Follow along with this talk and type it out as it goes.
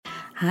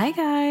Hi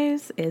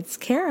guys, it's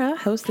Kara,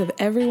 host of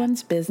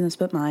Everyone's Business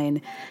But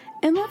Mine.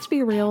 And let's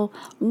be real,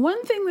 one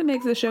thing that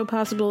makes the show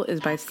possible is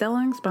by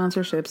selling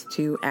sponsorships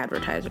to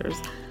advertisers.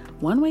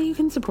 One way you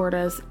can support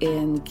us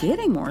in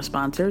getting more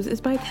sponsors is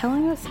by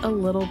telling us a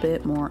little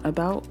bit more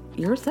about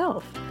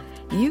yourself.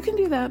 You can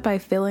do that by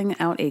filling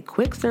out a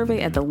quick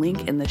survey at the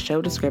link in the show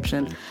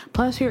description.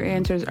 Plus, your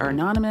answers are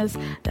anonymous.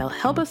 They'll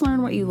help us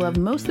learn what you love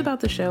most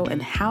about the show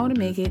and how to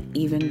make it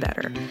even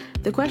better.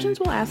 The questions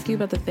will ask you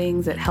about the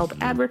things that help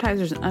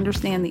advertisers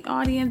understand the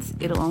audience.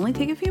 It'll only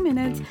take a few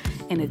minutes,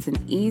 and it's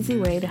an easy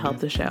way to help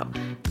the show.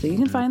 So you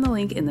can find the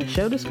link in the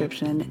show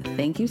description.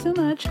 Thank you so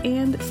much,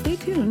 and stay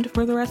tuned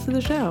for the rest of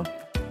the show.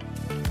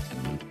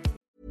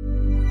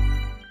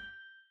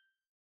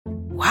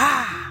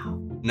 Wow.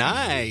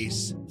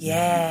 Nice.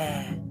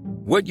 Yeah.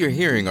 What you're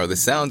hearing are the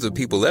sounds of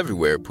people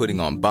everywhere putting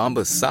on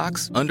Bombas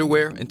socks,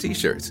 underwear, and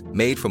T-shirts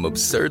made from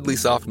absurdly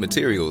soft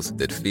materials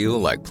that feel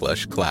like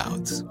plush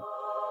clouds.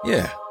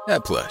 Yeah,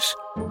 that plush.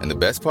 And the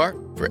best part?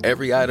 For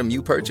every item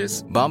you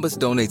purchase, Bombas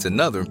donates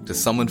another to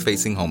someone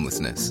facing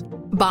homelessness.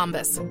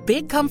 Bombas.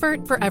 Big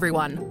comfort for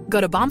everyone. Go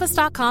to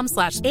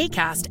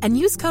bombas.com/ACAST and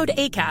use code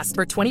ACAST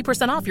for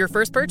 20% off your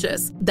first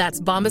purchase.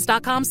 That's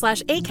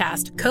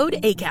bombas.com/ACAST. Code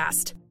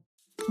ACAST.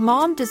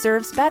 Mom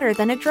deserves better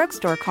than a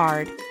drugstore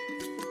card.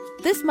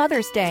 This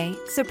Mother's Day,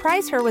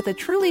 surprise her with a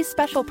truly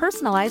special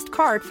personalized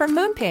card from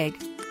Moonpig.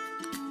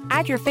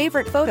 Add your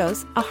favorite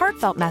photos, a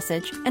heartfelt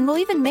message, and we'll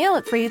even mail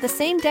it for you the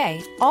same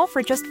day, all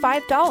for just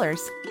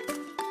 $5.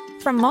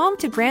 From mom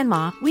to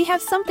grandma, we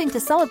have something to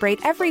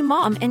celebrate every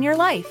mom in your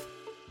life.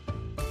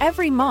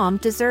 Every mom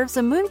deserves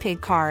a Moonpig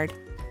card.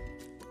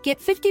 Get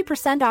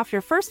 50% off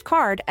your first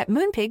card at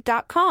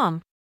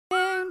moonpig.com.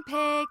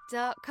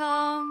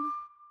 Moonpig.com.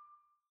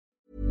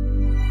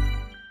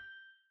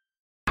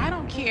 I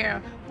don't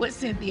care what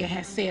Cynthia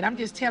has said. I'm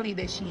just telling you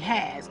that she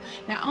has.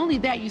 Not only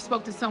that, you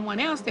spoke to someone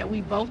else that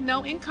we both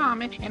know in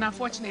common, and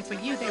unfortunately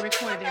for you, they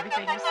recorded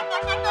everything you said.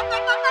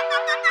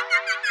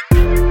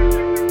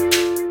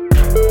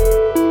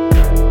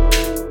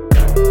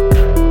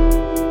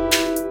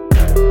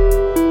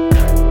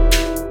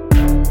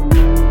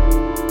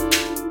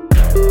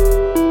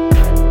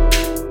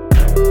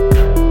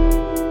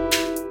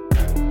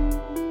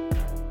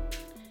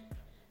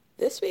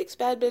 This week's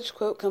Bad Bitch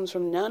quote comes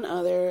from none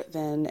other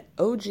than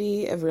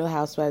OG of Real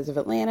Housewives of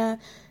Atlanta,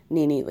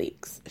 NeNe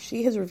Leakes.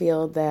 She has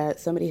revealed that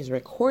somebody has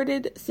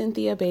recorded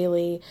Cynthia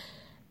Bailey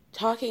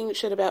talking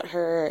shit about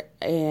her,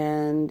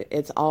 and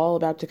it's all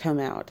about to come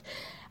out.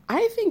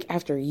 I think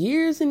after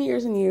years and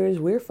years and years,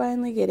 we're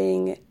finally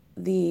getting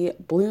the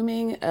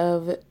blooming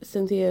of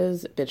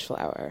Cynthia's bitch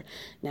flower.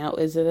 Now,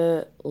 is it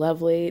a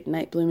lovely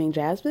night blooming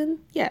jasmine?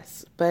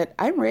 Yes, but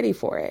I'm ready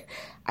for it.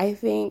 I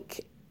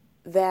think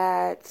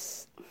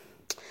that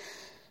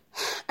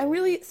I'm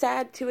really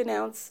sad to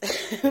announce,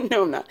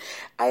 no, I'm not.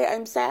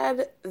 I'm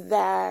sad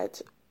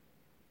that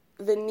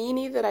the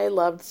NeNe that I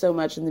loved so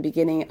much in the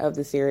beginning of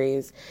the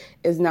series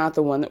is not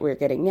the one that we're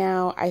getting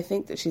now. I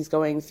think that she's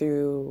going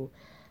through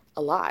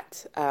a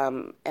lot,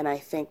 and I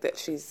think that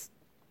she's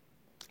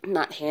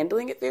not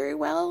handling it very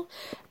well.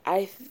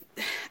 I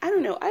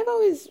don't know. I've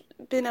always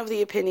been of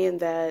the opinion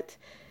that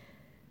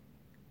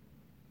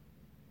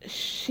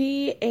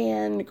she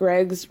and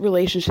Greg's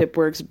relationship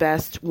works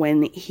best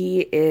when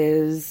he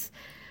is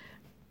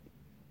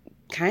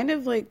kind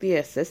of like the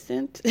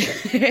assistant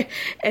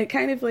and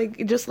kind of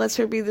like just lets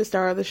her be the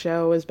star of the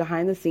show, is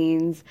behind the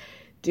scenes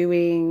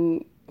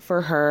doing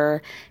for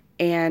her.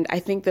 And I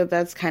think that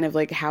that's kind of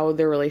like how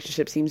their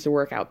relationship seems to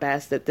work out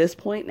best at this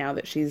point, now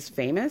that she's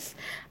famous.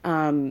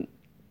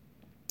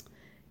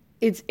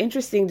 It's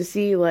interesting to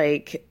see,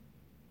 like,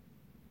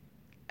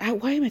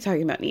 why am I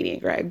talking about NeNe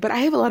and Greg? But I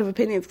have a lot of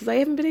opinions because I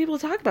haven't been able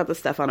to talk about this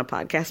stuff on a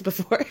podcast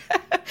before.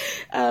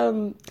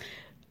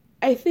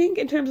 I think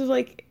in terms of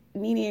like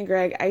NeNe and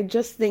Greg, I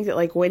just think that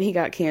like when he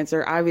got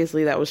cancer,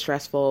 obviously that was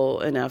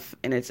stressful enough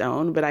in its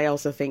own. But I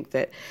also think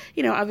that,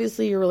 you know,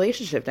 obviously your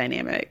relationship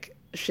dynamic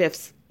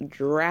shifts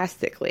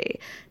drastically.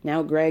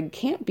 Now Greg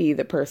can't be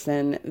the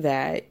person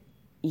that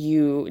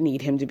you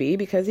need him to be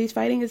because he's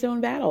fighting his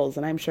own battles.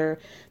 And I'm sure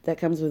that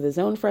comes with his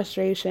own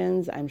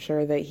frustrations. I'm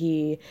sure that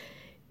he,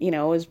 you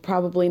know, is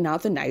probably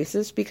not the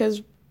nicest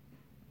because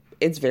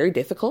it's very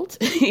difficult.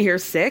 You're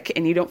sick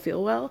and you don't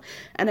feel well.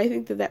 And I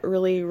think that that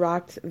really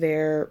rocked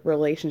their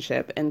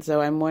relationship. And so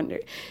I'm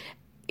wondering,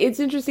 it's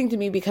interesting to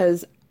me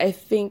because I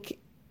think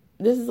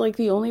this is like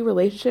the only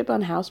relationship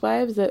on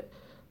Housewives that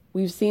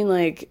we've seen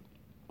like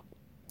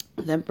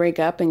them break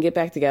up and get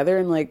back together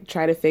and like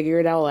try to figure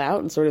it all out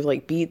and sort of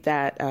like beat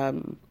that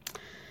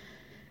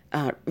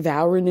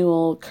vow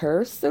renewal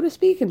curse, so to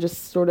speak, and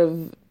just sort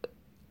of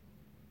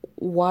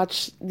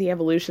watch the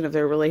evolution of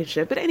their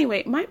relationship. But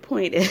anyway, my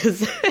point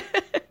is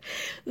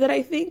that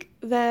I think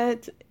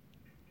that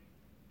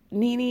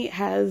NeNe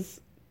has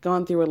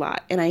gone through a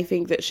lot, and I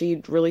think that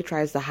she really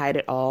tries to hide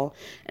it all,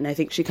 and I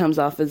think she comes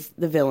off as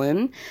the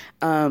villain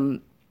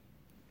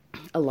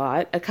a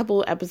lot. A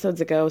couple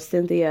episodes ago,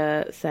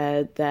 Cynthia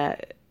said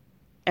that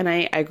and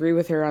I agree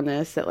with her on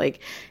this, that like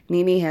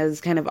Nene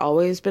has kind of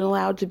always been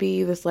allowed to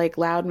be this like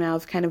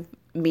loudmouth kind of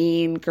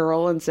mean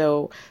girl. And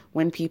so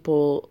when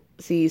people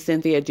see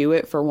Cynthia do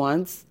it for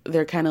once,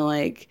 they're kind of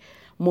like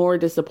more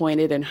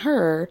disappointed in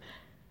her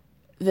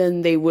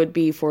than they would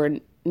be for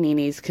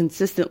Nene's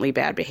consistently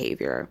bad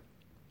behavior.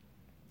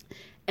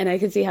 And I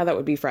can see how that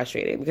would be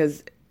frustrating,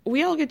 because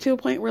we all get to a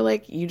point where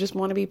like you just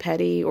want to be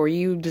petty, or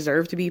you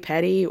deserve to be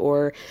petty,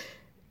 or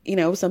you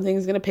know,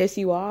 something's going to piss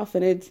you off,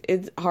 and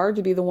it's hard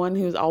to be the one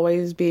who's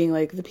always being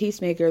like the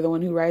peacemaker, the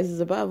one who rises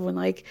above, when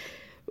like,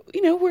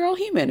 you know, we're all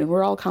human and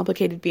we're all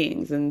complicated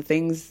beings, and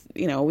things,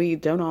 you know, we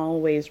don't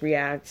always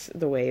react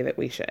the way that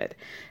we should.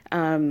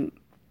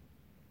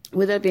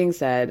 With that being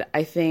said,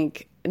 I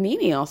think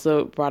Nene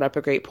also brought up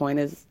a great point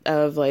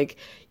of like,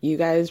 you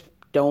guys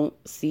don't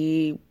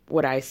see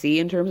what I see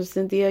in terms of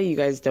Cynthia. You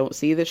guys don't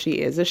see that she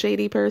is a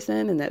shady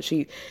person and that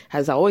she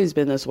has always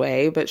been this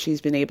way, but she's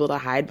been able to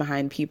hide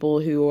behind people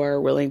who are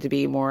willing to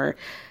be more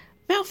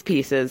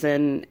mouthpieces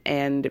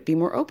and be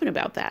more open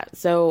about that.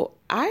 So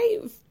I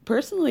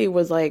personally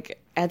was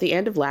like, at the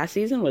end of last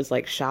season, was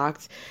like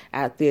shocked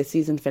at the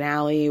season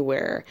finale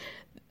where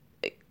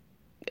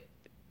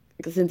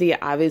Cynthia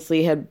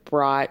obviously had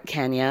brought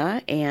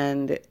Kenya,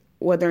 and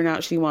whether or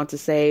not she wants to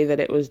say that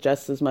it was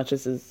just as much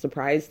as a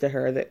surprise to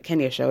her that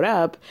Kenya showed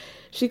up,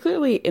 she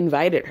clearly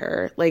invited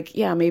her. Like,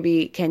 yeah,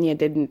 maybe Kenya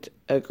didn't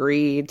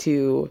agree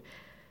to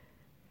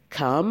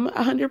come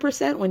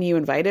 100% when you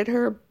invited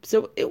her.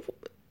 So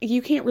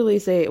you can't really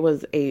say it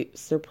was a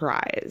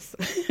surprise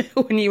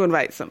when you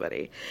invite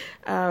somebody.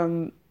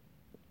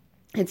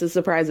 It's a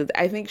surprise.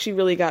 I think she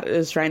really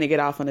is trying to get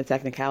off on a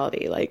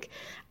technicality. Like,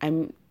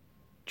 I'm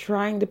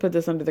trying to put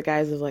this under the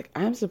guise of like,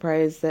 I'm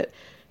surprised that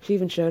she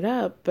even showed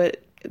up,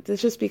 but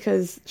it's just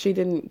because she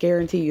didn't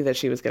guarantee you that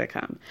she was going to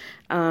come.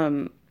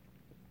 And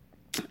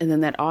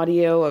then that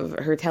audio of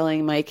her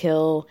telling Mike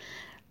Hill,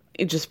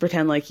 just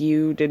pretend like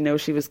you didn't know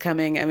she was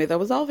coming. I mean, that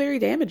was all very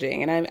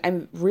damaging, and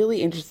I'm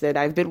really interested.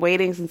 I've been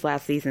waiting since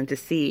last season to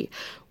see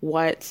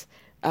what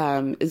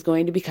is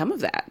going to become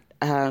of that.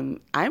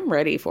 I'm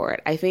ready for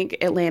it. I think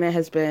Atlanta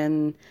has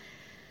been,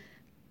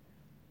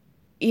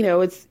 you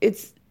know,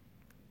 it's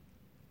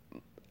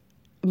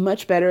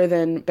much better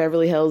than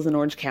Beverly Hills and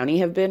Orange County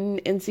have been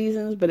in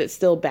seasons, but it's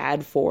still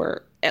bad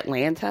for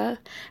Atlanta.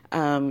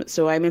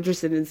 So I'm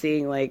interested in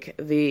seeing like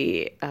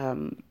the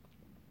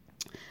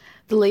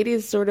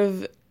ladies sort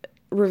of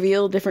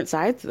reveal different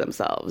sides to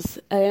themselves.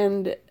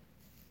 And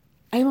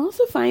I'm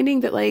also finding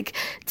that like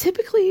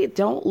typically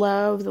don't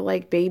love the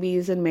like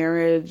babies and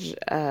marriage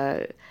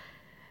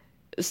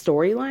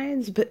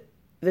storylines, but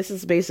this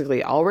is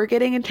basically all we're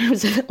getting in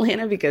terms of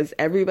Atlanta, because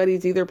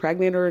everybody's either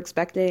pregnant or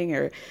expecting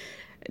or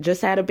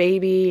just had a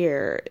baby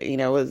or, you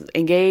know, was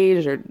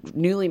engaged or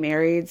newly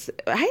married. So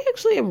I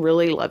actually am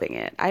really loving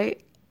it. I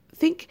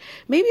think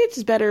maybe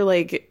it's better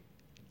like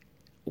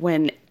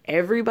when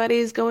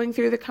everybody's going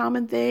through the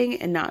common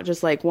thing and not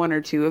just like one or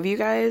two of you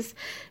guys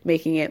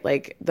making it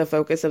like the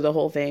focus of the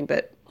whole thing.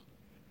 But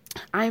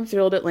I'm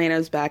thrilled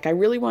Atlanta's back. I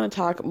really want to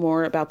talk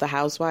more about the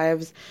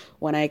Housewives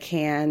when I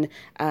can.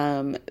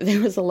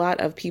 There was a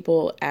lot of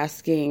people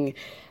asking,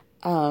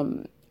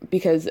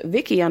 because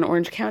Vicky on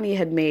Orange County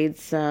had made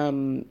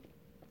some,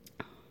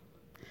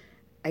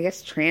 I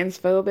guess,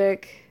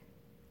 transphobic,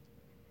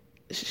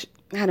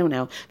 I don't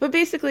know. But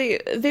basically,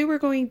 they're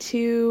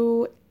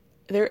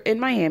in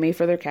Miami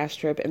for their cast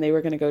trip, and they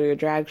were going to go to a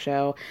drag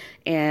show.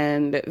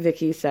 And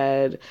Vicky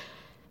said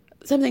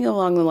something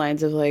along the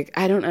lines of, like,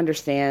 I don't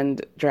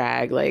understand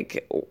drag.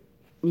 Like,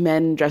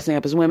 men dressing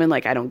up as women,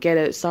 like, I don't get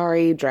it.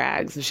 Sorry,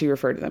 drags. She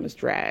referred to them as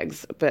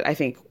drags. But I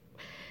think,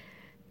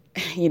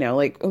 you know,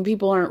 like when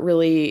people aren't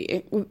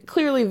really,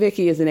 clearly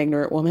Vicky is an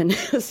ignorant woman.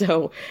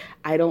 So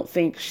I don't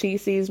think she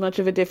sees much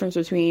of a difference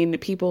between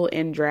people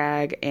in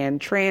drag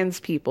and trans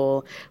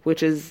people,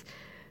 which is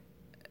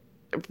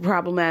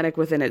problematic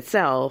within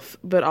itself,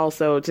 but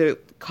also to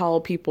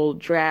call people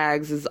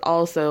drags is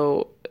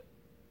also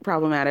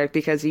problematic,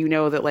 because you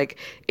know that like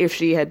if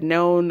she had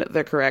known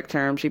the correct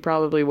term, she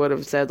probably would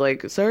have said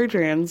like, sorry,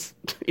 trans,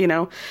 you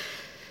know.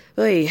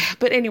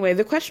 But anyway,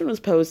 the question was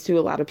posed to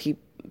a lot of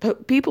people.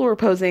 People were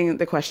posing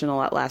the question a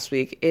lot last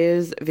week: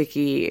 is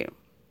Vicky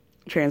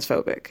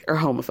transphobic or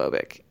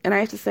homophobic? And I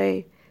have to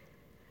say,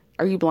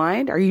 are you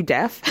blind? Are you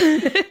deaf?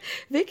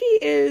 Vicky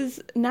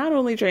is not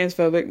only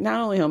transphobic,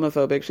 not only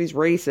homophobic, she's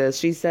racist.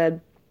 She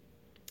said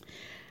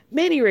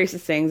many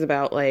racist things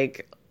about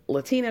like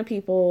Latina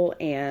people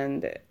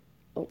and,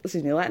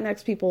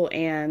 Latinx people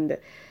and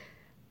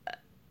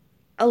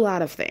a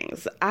lot of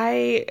things.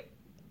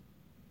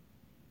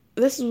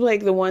 This is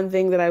like the one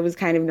thing that I was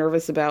kind of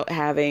nervous about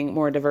having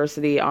more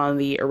diversity on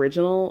the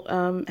original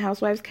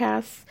Housewives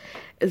cast,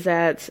 is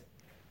that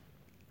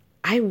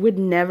I would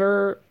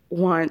never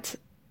want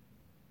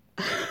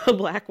a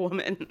black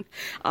woman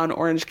on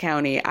Orange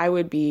County. I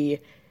would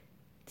be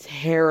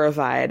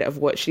terrified of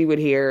what she would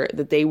hear,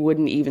 that they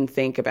wouldn't even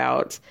think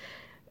about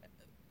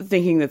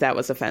thinking that that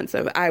was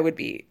offensive. I would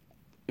be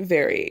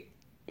very,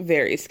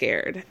 very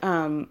scared.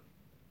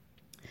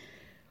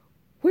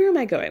 where am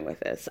I going with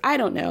this? I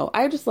don't know.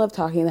 I just love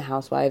talking to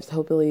housewives.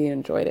 Hopefully you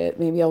enjoyed it.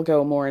 Maybe I'll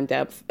go more in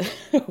depth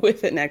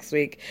with it next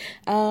week.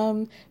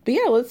 But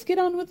yeah, let's get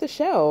on with the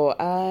show.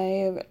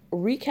 I'm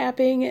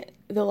recapping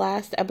the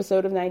last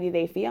episode of 90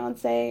 Day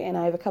Fiancé, and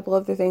I have a couple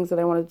other things that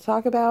I wanted to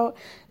talk about.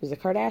 There's a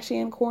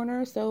Kardashian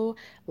corner, so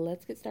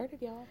let's get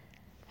started, y'all.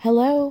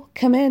 Hello,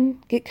 come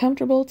in, get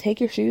comfortable, take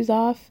your shoes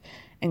off,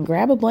 and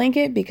grab a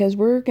blanket because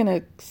we're going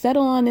to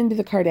settle on into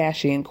the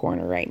Kardashian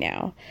corner right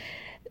now.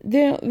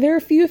 There are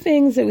a few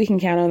things that we can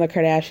count on the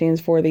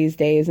Kardashians for these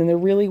days, and there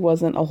really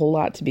wasn't a whole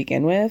lot to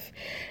begin with.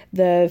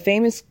 The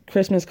famous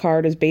Christmas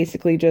card is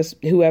basically just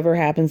whoever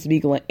happens to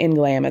be in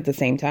glam at the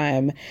same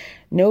time.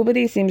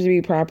 Nobody seems to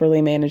be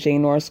properly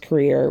managing North's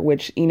career,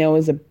 which,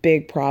 is a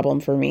big problem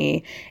for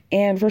me.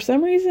 And for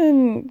some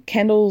reason,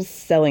 Kendall's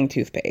selling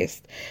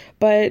toothpaste.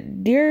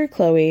 But dear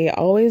Khloé,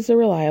 always the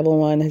reliable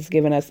one, has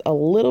given us a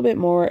little bit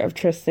more of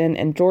Tristan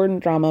and Jordan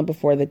drama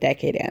before the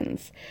decade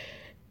ends.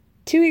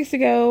 2 weeks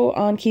ago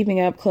on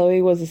Keeping Up,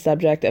 Khloé was the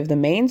subject of the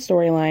main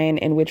storyline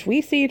in which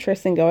we see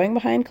Tristan going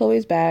behind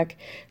Khloé's back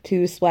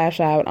to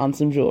splash out on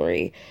some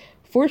jewelry.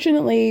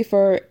 Fortunately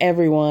for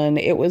everyone,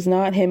 it was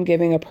not him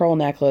giving a pearl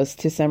necklace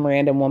to some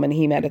random woman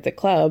he met at the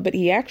club, but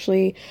he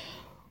actually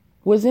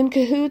was in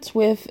cahoots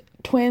with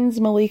twins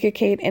Malika,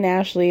 Kate, and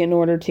Ashley in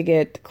order to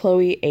get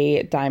Khloé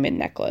a diamond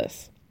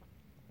necklace.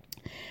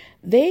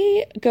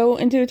 They go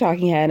into a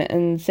talking head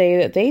and say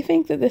that they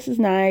think that this is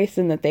nice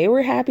and that they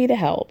were happy to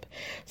help.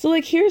 So,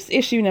 here's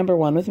issue number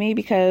one with me,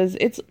 because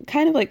it's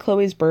kind of like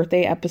Khloé's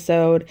birthday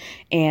episode,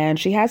 and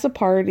she has a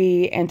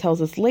party and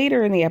tells us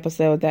later in the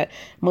episode that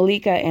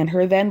Malika and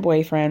her then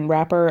boyfriend,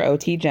 rapper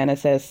OT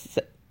Genesis,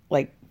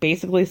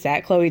 basically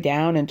sat Khloé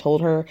down and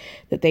told her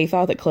that they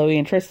thought that Khloé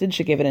and Tristan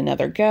should give it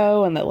another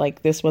go and that,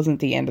 this wasn't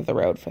the end of the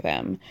road for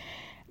them.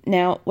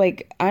 Now,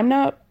 I'm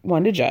not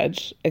one to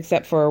judge,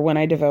 except for when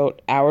I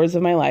devote hours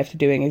of my life to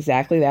doing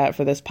exactly that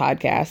for this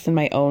podcast and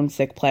my own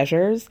sick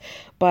pleasures.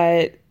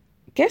 But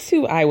guess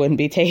who I wouldn't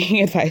be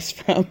taking advice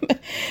from?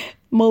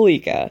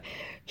 Malika.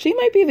 She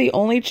might be the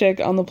only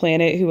chick on the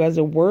planet who has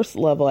a worse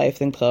love life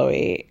than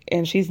Khloé,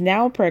 and she's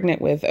now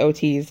pregnant with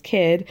OT's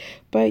kid,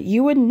 but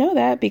you wouldn't know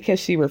that because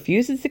she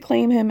refuses to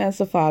claim him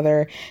as a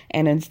father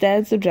and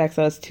instead subjects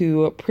us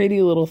to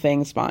Pretty Little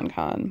Thing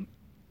SpawnCon.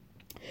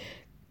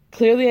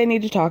 Clearly, I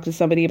need to talk to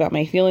somebody about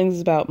my feelings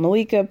about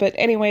Malika, but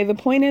anyway, the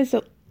point is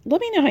that let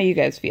me know how you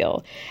guys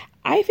feel.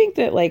 I think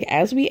that,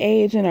 as we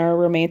age and our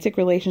romantic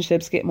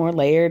relationships get more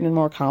layered and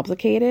more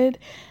complicated,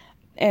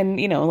 and,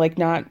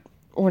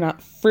 we're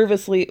not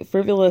frivolously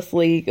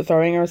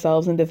throwing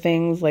ourselves into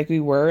things like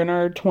we were in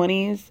our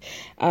 20s,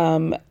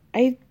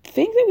 I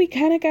think that we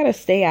kind of got to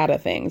stay out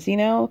of things,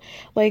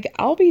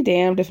 I'll be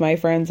damned if my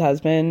friend's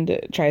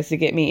husband tries to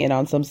get me in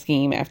on some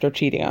scheme after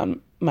cheating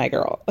on my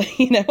girl,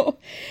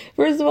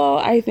 First of all,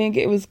 I think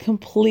it was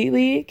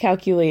completely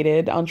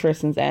calculated on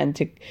Tristan's end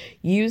to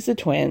use the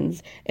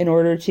twins in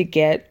order to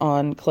get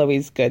on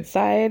Khloé's good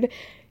side.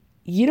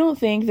 You don't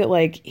think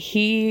that,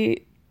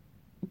 he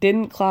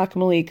didn't clock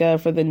Malika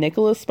for the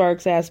Nicholas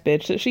Sparks ass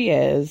bitch that she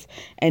is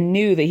and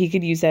knew that he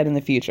could use that in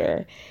the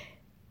future?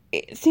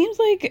 It seems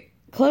like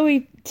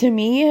Khloé, to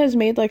me, has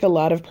made a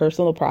lot of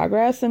personal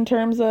progress in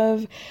terms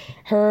of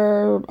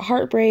her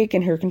heartbreak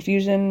and her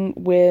confusion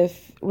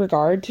with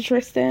regard to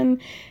Tristan.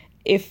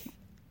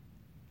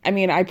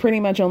 I pretty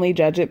much only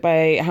judge it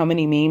by how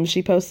many memes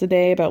she posts a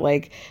day about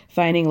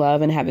finding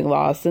love and having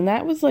lost, and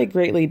that was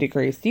greatly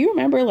decreased. Do you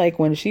remember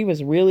when she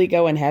was really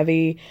going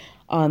heavy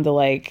on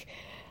the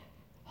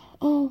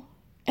oh,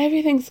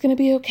 everything's gonna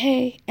be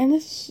okay, and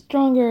this is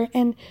stronger,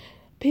 and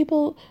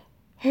people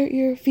hurt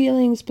your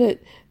feelings, but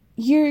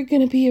you're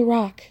gonna be a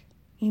rock,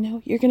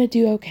 you're gonna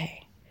do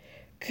okay.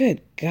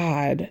 Good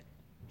God.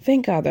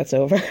 Thank God that's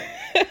over.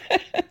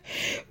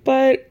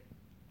 But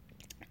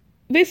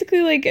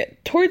basically,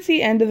 towards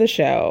the end of the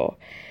show,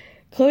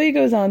 Khloé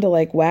goes on to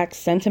wax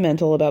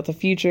sentimental about the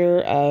future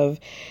of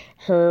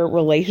her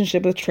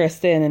relationship with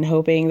Tristan and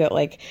hoping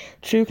that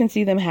True can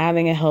see them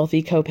having a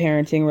healthy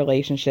co-parenting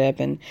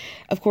relationship. And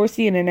of course,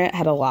 the internet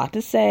had a lot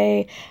to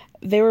say.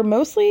 They were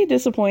mostly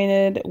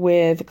disappointed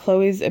with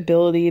Khloé's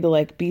ability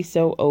to be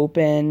so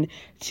open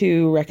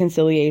to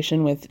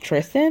reconciliation with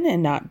Tristan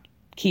and not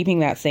keeping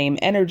that same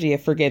energy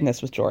of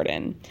forgiveness with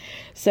Jordan.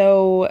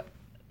 So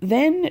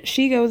then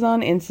she goes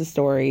on Insta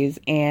stories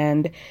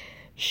and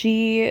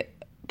she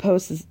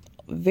posts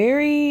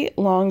very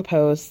long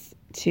posts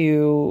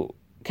to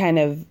kind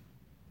of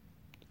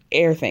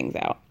air things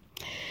out.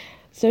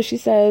 So she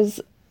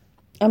says,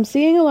 I'm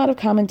seeing a lot of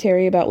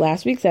commentary about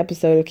last week's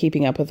episode of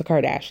Keeping Up with the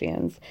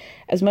Kardashians.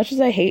 As much as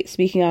I hate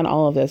speaking on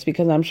all of this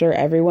because I'm sure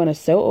everyone is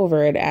so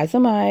over it, as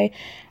am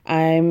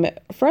I'm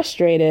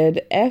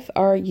frustrated,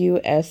 frustrated,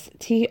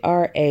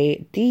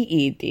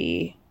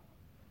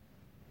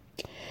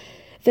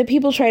 that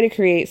people try to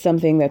create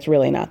something that's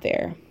really not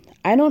there.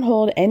 I don't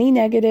hold any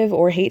negative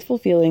or hateful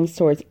feelings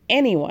towards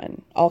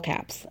anyone, all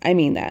caps. I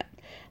mean that.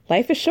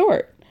 Life is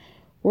short.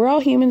 We're all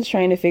humans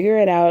trying to figure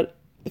out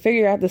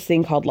this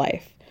thing called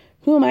life.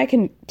 Who am I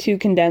to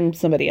condemn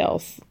somebody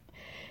else?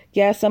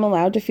 Yes, I'm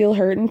allowed to feel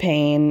hurt and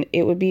pain.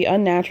 It would be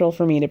unnatural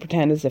for me to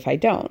pretend as if I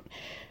don't.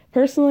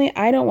 Personally,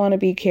 I don't want to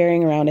be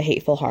carrying around a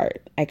hateful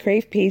heart. I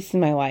crave peace in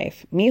my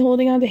life. Me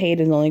holding on to hate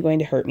is only going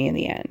to hurt me in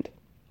the end.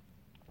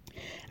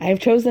 I have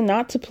chosen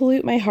not to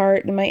pollute my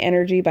heart and my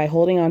energy by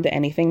holding on to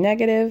anything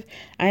negative.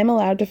 I am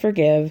allowed to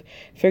forgive.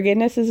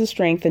 Forgiveness is a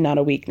strength and not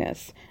a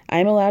weakness. I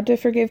am allowed to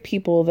forgive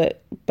people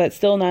but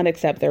still not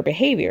accept their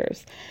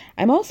behaviors.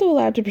 I'm also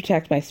allowed to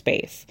protect my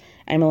space.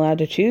 I'm allowed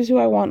to choose who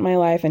I want in my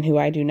life and who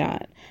I do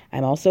not.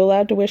 I'm also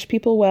allowed to wish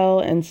people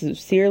well and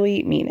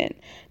sincerely mean it.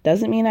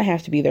 Doesn't mean I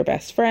have to be their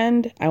best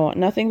friend. I want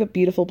nothing but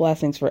beautiful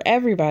blessings for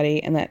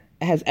everybody and that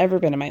has ever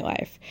been in my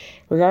life,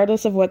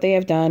 regardless of what they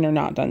have done or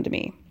not done to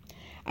me.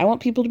 I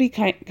want people to be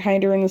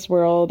kinder in this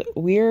world.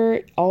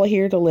 We're all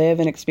here to live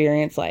and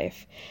experience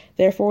life.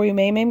 Therefore, we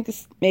may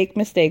make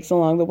mistakes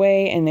along the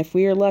way, and if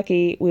we are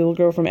lucky, we will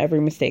grow from every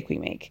mistake we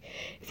make.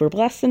 If we're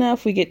blessed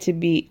enough, we get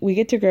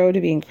to grow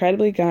to be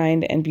incredibly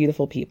kind and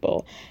beautiful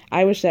people.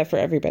 I wish that for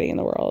everybody in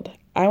the world.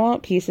 I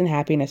want peace and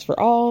happiness for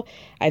all.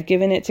 I've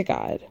given it to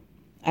God.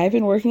 I've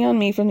been working on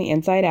me from the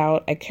inside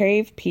out. I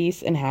crave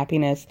peace and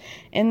happiness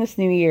in this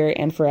new year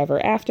and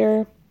forever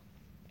after.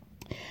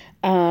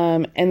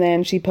 And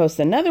then she posts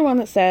another one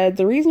that said,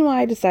 the reason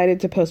why I decided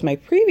to post my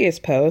previous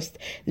post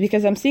is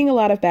because I'm seeing a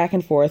lot of back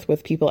and forth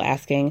with people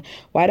asking,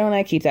 why don't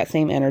I keep that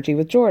same energy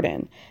with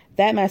Jordan?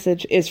 That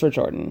message is for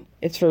Jordan.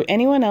 It's for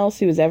anyone else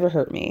who has ever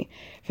hurt me.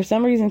 For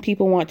some reason,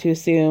 people want to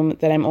assume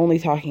that I'm only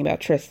talking about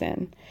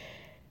Tristan.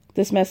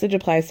 This message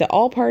applies to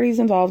all parties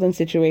involved in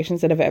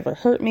situations that have ever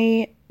hurt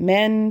me,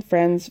 men,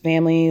 friends,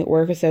 family,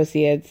 work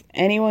associates,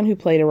 anyone who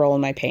played a role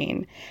in my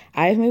pain.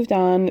 I've moved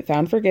on,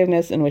 found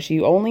forgiveness, and wish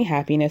you only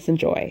happiness and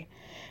joy.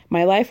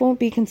 My life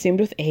won't be consumed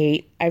with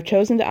hate. I've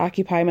chosen to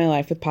occupy my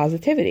life with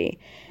positivity.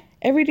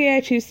 Every day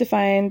I choose to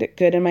find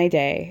good in my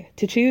day.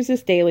 To choose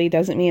this daily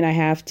doesn't mean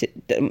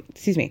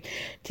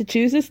To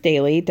choose this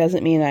daily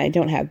doesn't mean I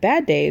don't have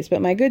bad days,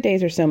 but my good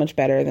days are so much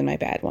better than my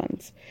bad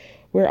ones.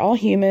 We're all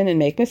human and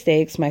make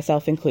mistakes,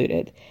 myself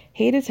included.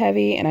 Hate is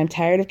heavy, and I'm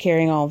tired of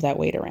carrying all of that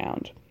weight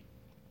around.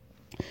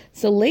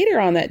 So later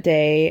on that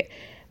day,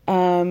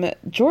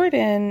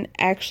 Jordan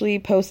actually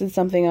posted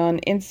something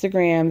on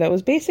Instagram that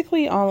was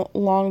basically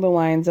along the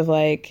lines of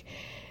like,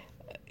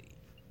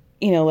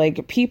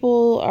 like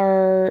people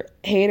are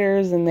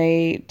haters and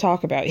they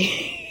talk about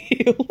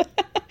you.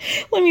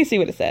 Let me see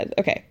what it said.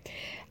 Okay.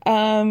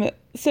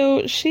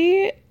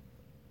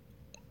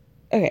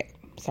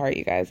 Sorry,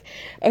 you guys.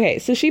 Okay,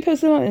 so she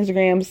posted on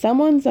Instagram,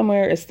 someone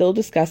somewhere is still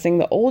discussing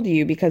the old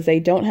you because they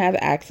don't have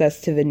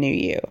access to the new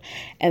you.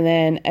 And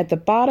then at the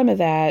bottom of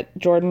that,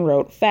 Jordan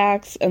wrote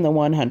facts and the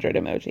 100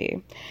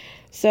 emoji.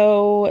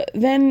 So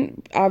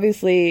then,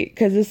 obviously,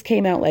 because this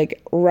came out like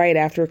right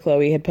after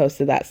Khloe had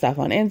posted that stuff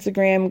on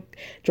Instagram,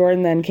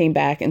 Jordan then came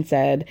back and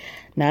said,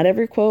 not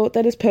every quote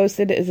that is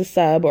posted is a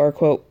sub or a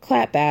quote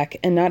clapback,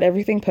 and not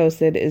everything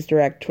posted is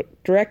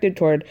directed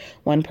toward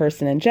one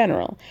person in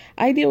general.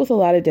 I deal with a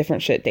lot of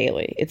different shit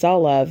daily. It's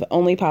all love,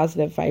 only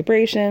positive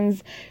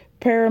vibrations,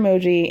 prayer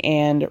emoji,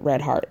 and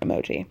red heart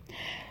emoji.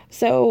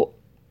 So,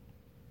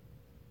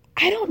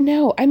 I don't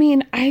know. I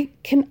mean, I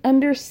can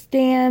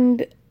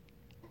understand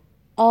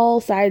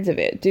all sides of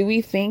it. Do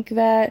we think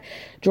that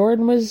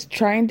Jordan was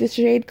trying to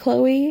shade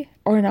Khloe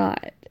or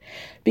not?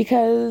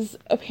 Because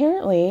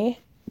apparently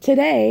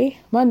today,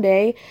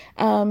 Monday,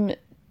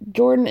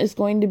 Jordan is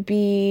they're going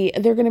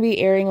to be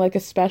airing like a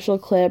special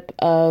clip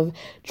of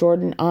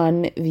Jordan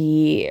on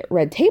the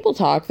Red Table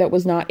Talk that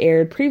was not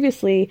aired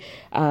previously,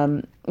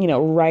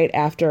 right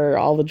after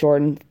all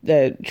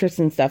the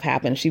Tristan stuff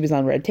happened. She was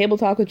on Red Table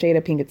Talk with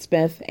Jada Pinkett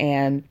Smith,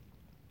 and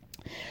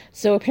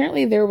so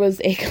apparently there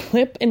was a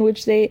clip in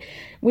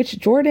which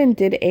Jordan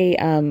did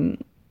a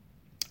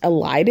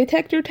lie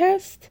detector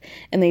test,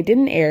 and they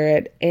didn't air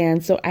it.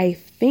 And so I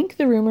think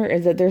the rumor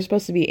is that they're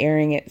supposed to be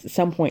airing it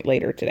some point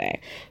later today.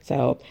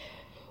 So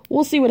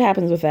we'll see what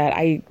happens with that.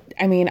 I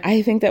mean,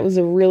 I think that was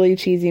a really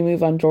cheesy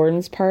move on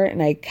Jordan's part.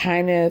 And I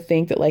kind of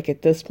think that like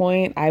at this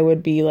point, I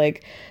would be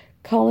like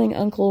calling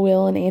Uncle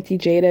Will and Auntie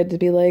Jada to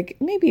be like,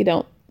 maybe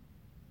don't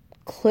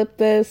clip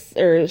this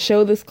or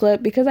show this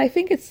clip, because I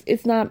think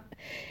it's not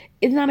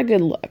a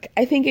good look.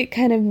 I think it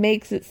kind of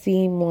makes it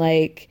seem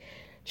like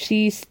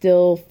she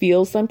still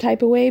feels some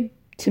type of way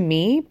to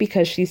me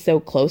because she's so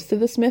close to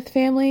the Smith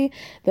family,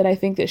 that I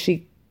think that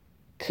she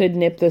could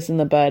nip this in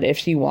the bud if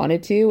she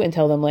wanted to and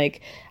tell them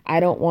like, I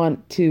don't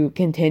want to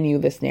continue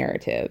this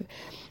narrative.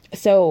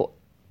 So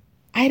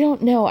I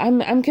don't know.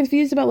 I'm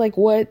confused about like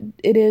what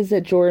it is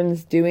that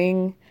Jordan's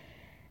doing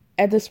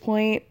at this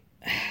point.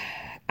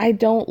 I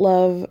don't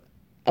love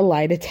a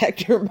lie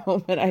detector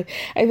moment. I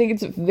think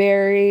it's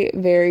very,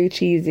 very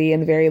cheesy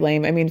and very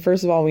lame. I mean,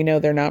 first of all, we know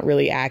they're not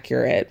really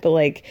accurate, but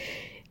like,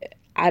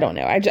 I don't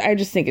know. I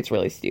just think it's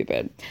really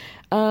stupid.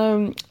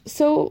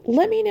 So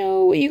let me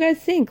know what you guys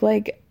think.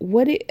 Like,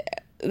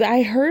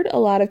 I heard a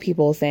lot of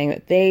people saying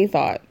that they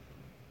thought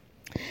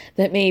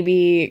that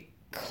maybe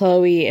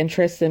Khloe and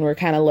Tristan were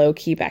kind of low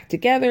key back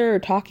together or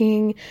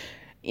talking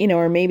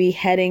or maybe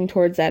heading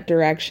towards that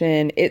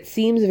direction. It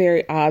seems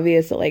very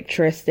obvious that like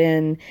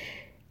Tristan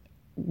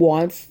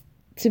wants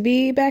to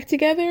be back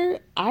together.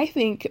 I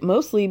think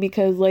mostly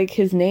because like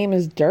his name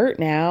is Dirt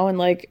now, and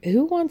like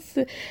who wants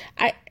to,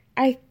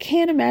 I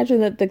can't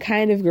imagine that the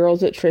kind of girls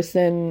that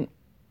Tristan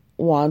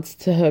wants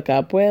to hook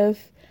up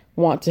with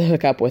want to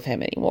hook up with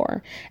him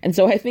anymore. And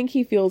so I think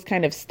he feels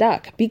kind of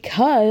stuck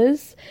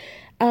because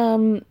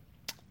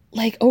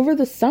like over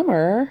the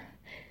summer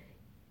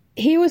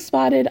he was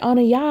spotted on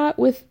a yacht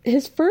with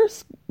his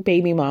first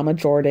baby mama,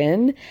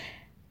 Jordan.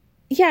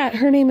 Yeah,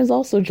 her name is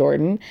also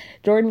Jordan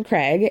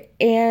Craig.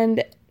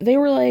 And they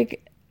were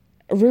like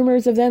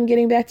rumors of them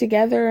getting back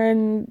together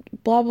and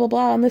blah, blah,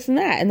 blah, and this and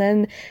that. And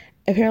then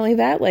apparently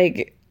that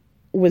like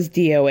was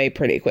DOA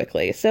pretty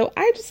quickly. So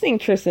I just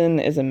think Tristan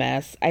is a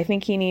mess. I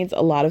think he needs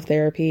a lot of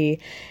therapy.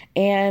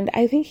 And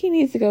I think he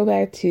needs to go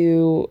back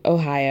to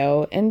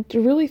Ohio and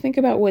to really think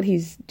about what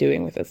he's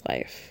doing with his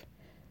life.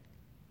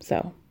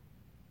 So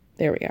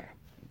there we are.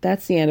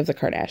 That's the end of the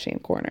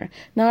Kardashian corner.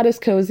 Not as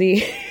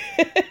cozy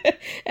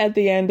at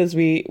the end as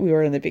we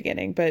were in the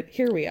beginning, but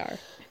here we are.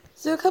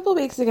 So a couple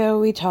weeks ago,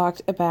 we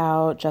talked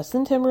about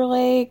Justin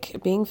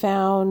Timberlake being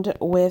found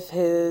with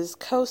his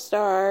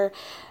co-star,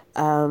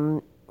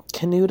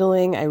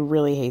 canoodling. I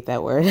really hate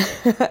that word.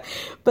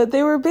 But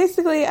they were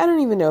basically, I don't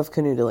even know if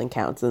canoodling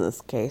counts in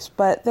this case,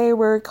 but they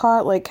were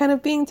caught like kind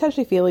of being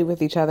touchy-feely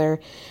with each other.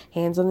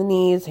 Hands on the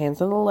knees, hands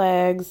on the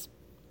legs,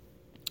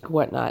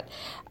 whatnot.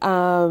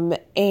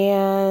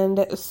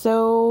 And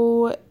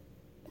so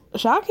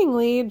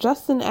shockingly,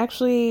 Justin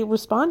actually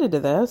responded to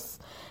this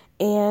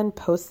and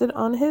posted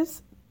on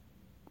his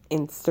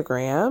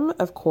Instagram,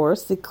 of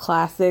course, the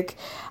classic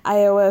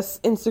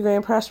iOS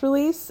Instagram press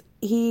release.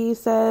 He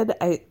said,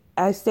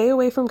 I stay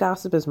away from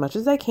gossip as much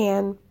as I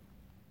can.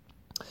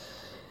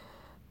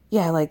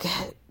 Yeah, like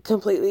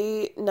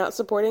completely not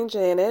supporting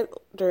Janet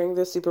during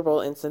the Super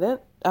Bowl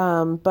incident.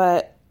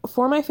 But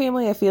for my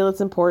family, I feel it's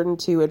important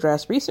to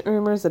address recent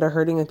rumors that are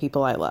hurting the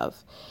people I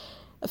love.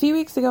 A few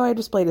weeks ago, I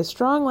displayed a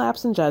strong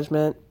lapse in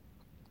judgment.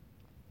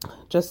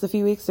 Just a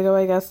few weeks ago,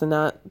 I guess, and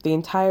not the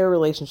entire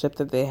relationship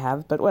that they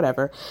have, but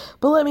whatever.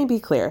 But let me be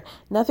clear.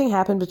 Nothing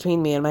happened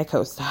between me and my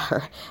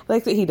co-star.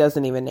 Like that he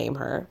doesn't even name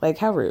her. Like,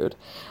 how rude.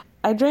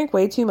 I drank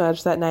way too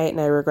much that night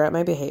and I regret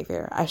my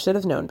behavior. I should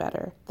have known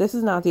better. This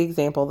is not the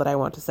example that I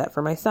want to set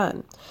for my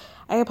son.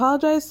 I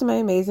apologize to my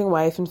amazing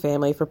wife and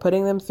family for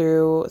putting them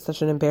through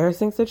such an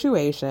embarrassing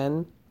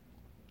situation.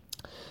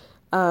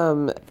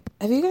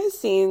 Have you guys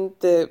seen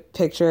the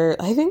picture?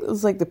 I think it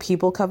was like the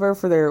People cover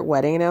for their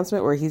wedding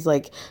announcement where he's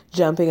like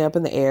jumping up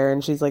in the air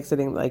and she's like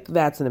sitting like,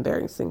 that's an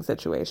embarrassing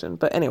situation.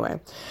 But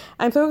anyway,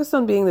 I'm focused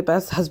on being the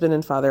best husband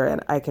and father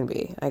and I can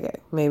be. Okay,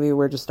 maybe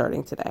we're just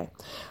starting today.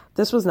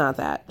 This was not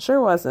that.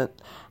 Sure wasn't.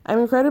 I'm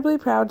incredibly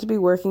proud to be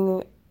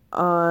working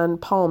on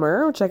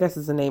Palmer, which I guess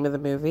is the name of the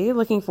movie.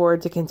 Looking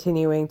forward to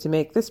continuing to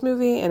make this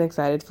movie and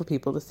excited for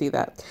people to see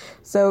that.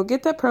 So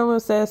get that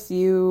promo, sis.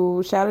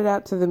 You shouted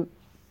out to the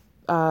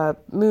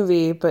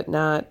movie, but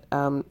not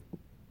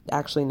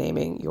actually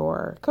naming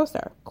your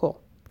co-star.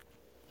 Cool.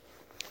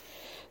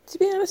 To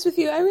be honest with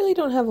you, I really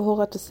don't have a whole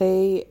lot to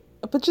say,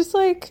 but just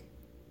like,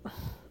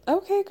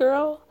 okay,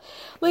 girl.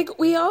 Like,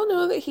 we all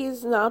know that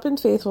he's not been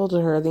faithful to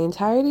her the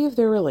entirety of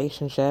their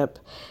relationship,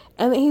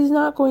 and that he's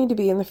not going to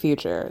be in the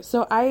future.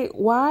 So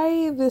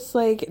why this,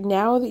 like,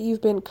 now that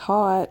you've been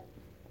caught,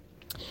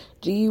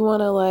 do you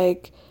want to,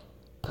 like,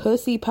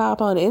 pussy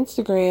pop on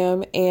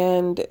Instagram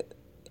and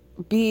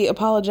be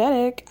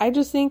apologetic? I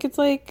just think it's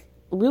like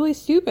really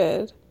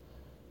stupid.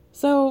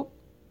 So,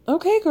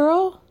 okay,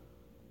 girl.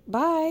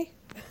 Bye.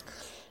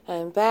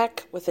 I'm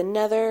back with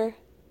another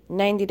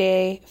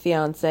 90-Day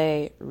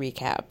Fiancé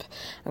recap.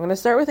 I'm going to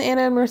start with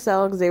Anna and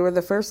Marcel because they were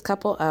the first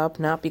couple up,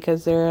 not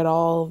because they're at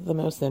all the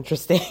most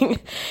interesting.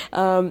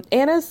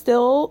 Anna's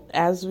still,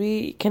 as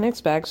we can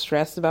expect,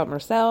 stressed about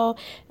Marcel,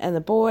 and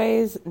the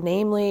boys,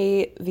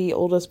 namely the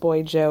oldest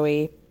boy,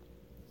 Joey,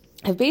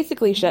 have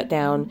basically shut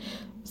down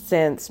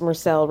since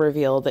Marcel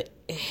revealed that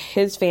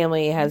his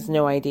family has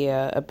no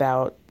idea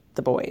about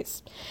the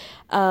boys.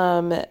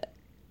 Anna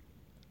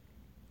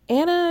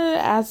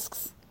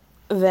asks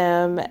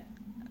them,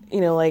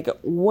 like,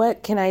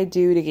 what can I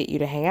do to get you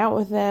to hang out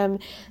with them?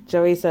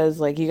 Joey says,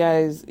 like, you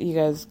guys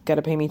got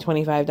to pay me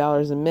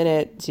 $25 a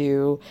minute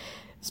to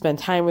spend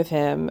time with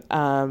him.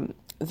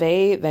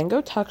 They then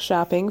go tuck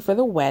shopping for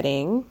the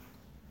wedding.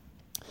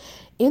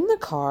 In the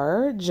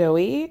car,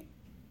 Joey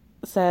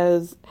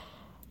says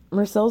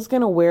Marcel's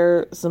going to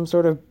wear some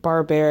sort of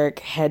barbaric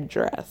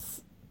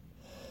headdress.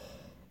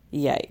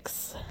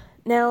 Yikes.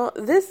 Now,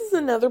 this is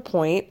another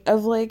point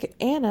of, like,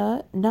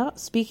 Anna not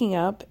speaking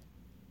up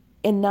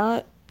and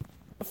not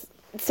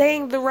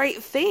saying the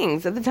right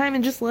things at the time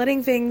and just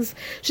letting things,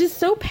 just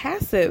so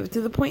passive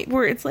to the point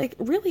where it's, like,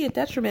 really a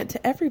detriment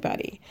to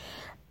everybody.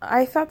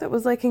 I thought that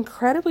was, like,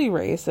 incredibly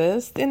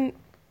racist and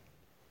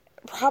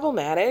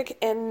problematic,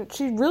 and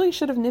she really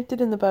should have nipped it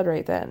in the bud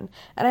right then.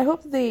 And I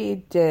hope they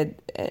did,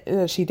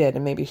 she did,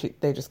 and maybe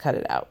they just cut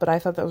it out. But I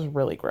thought that was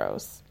really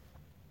gross.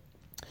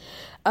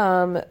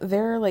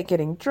 They're like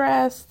getting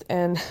dressed,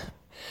 and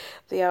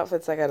the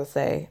outfits, I gotta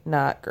say,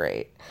 not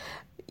great.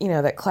 You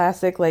know, that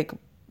classic, like,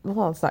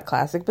 well, it's not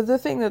classic, but the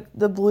thing that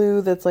the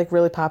blue that's like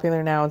really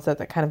popular now, instead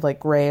that kind of like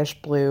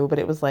grayish blue, but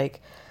it was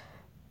like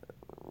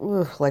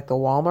the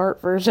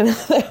Walmart version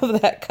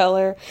of that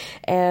color.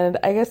 And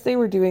I guess they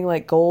were doing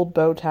like gold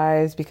bow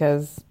ties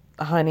because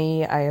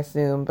honey, I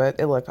assume, but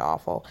it looked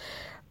awful.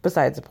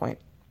 Besides the point.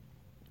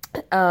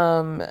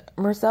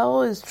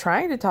 Marcel is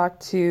trying to talk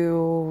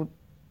to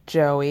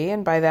Joey,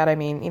 and by that I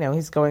mean, you know,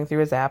 he's going through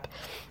his app.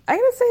 I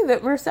gotta say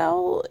that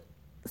Marcel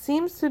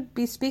seems to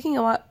be speaking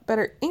a lot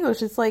better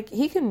English. It's like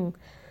he can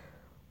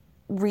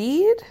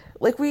read.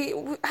 Like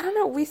I don't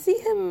know, we see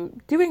him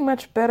doing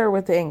much better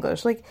with the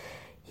English. Like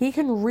he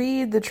can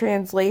read the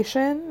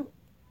translation.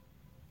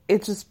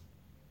 It's just,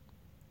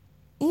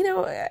 you know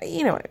what I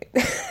mean.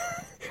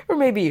 Or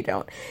maybe you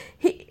don't.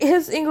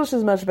 His English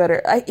is much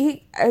better.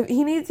 He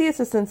needs the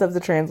assistance of the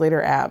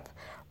translator app,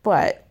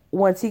 but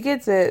once he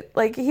gets it,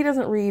 like, he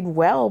doesn't read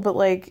well, but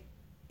like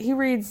he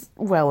reads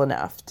well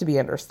enough to be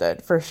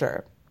understood for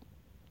sure.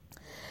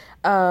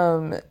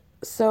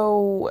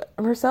 So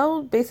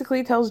Marcel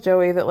basically tells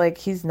Joey that like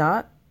he's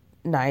not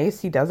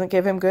nice, he doesn't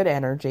give him good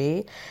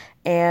energy,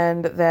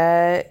 and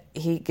that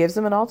he gives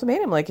him an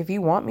ultimatum, like, if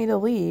you want me to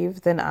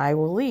leave, then I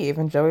will leave.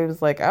 And Joey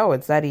was like, oh,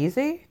 it's that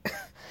easy?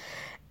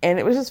 And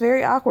it was just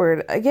very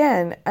awkward.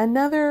 Again,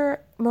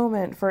 another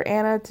moment for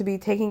Anna to be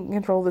taking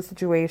control of the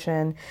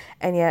situation,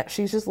 and yet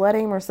she's just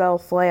letting Marcel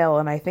flail,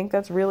 and I think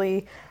that's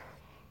really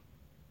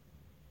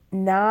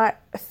not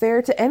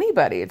fair to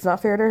anybody. It's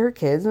not fair to her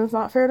kids, and it's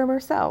not fair to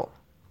Marcel.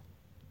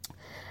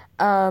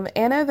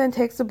 Anna then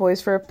takes the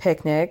boys for a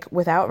picnic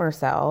without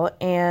Marcel,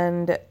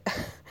 and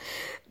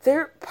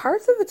there are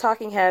parts of the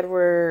talking head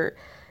where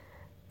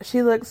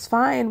she looks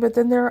fine, but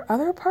then there are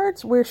other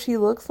parts where she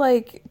looks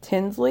like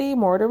Tinsley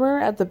Mortimer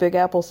at the Big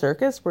Apple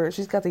Circus, where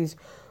she's got these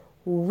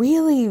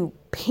really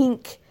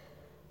pink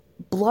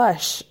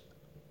blush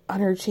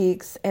on her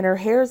cheeks, and her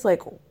hair's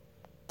like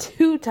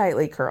too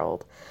tightly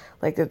curled.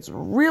 Like, it's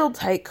real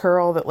tight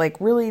curl that like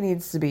really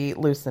needs to be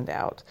loosened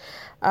out.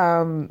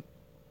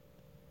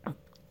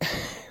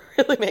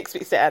 Really makes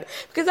me sad,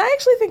 because I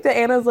actually think that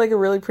Anna's like a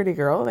really pretty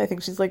girl, and I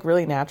think she's like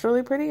really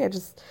naturally pretty.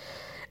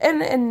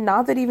 And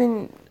not that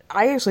even,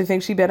 I actually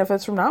think she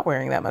benefits from not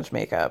wearing that much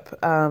makeup.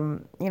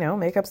 You know,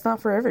 makeup's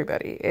not for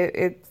everybody.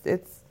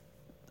 It's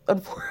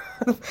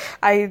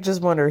I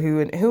just wonder who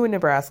in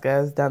Nebraska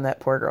has done that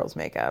poor girl's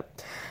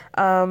makeup.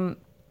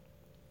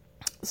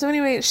 So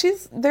anyway,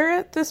 they're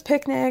at this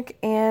picnic,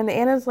 and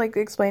Anna's like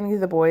explaining to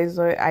the boys,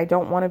 I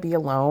don't want to be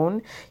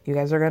alone. You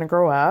guys are going to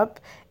grow up,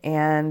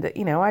 and,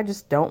 you know, I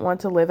just don't want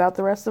to live out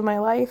the rest of my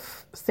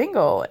life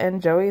single.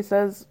 And Joey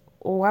says,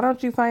 well, why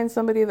don't you find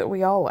somebody that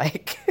we all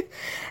like?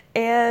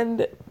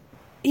 And,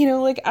 you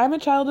know, like, I'm a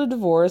child of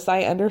divorce.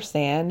 I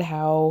understand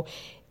how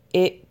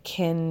it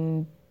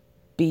can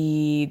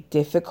be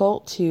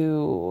difficult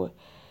to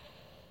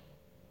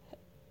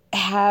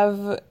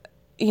have,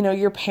 you know,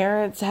 your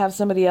parents have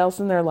somebody else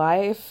in their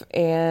life,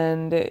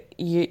 and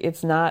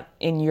it's not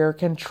in your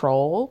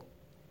control,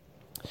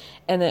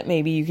 and that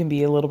maybe you can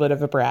be a little bit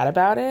of a brat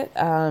about it.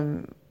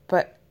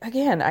 But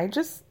again, I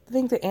just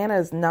think that Anna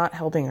is not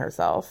helping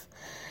herself,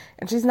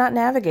 and she's not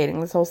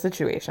navigating this whole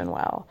situation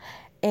well.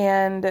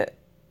 And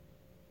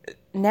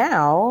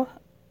now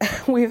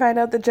we find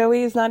out that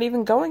Joey is not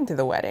even going to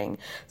the wedding.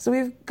 So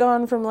we've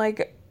gone from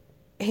like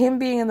him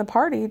being in the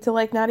party to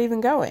like not even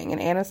going.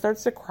 And Anna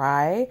starts to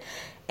cry.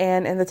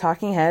 And in the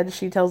talking head,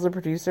 she tells the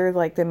producer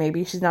like that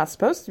maybe she's not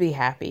supposed to be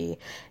happy.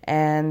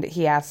 And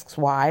he asks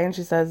why. And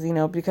she says, you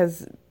know,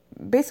 because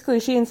basically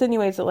she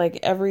insinuates that like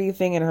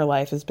everything in her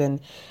life has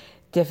been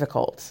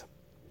difficult,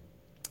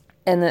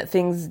 and that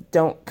things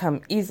don't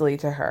come easily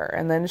to her.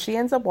 And then she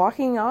ends up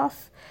walking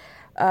off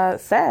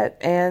set,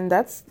 and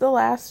that's the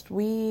last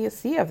we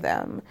see of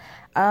them.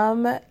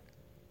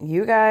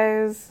 You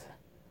guys,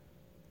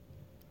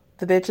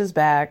 the bitch is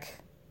back.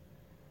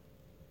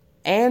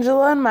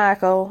 Angela and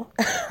Michael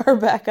are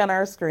back on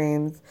our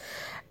screens.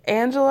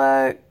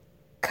 Angela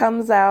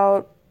comes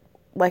out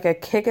like a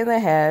kick in the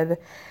head,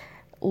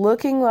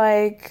 looking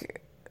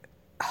like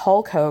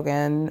Hulk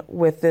Hogan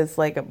with this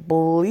like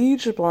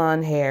bleach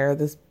blonde hair,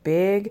 this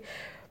big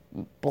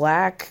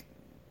black,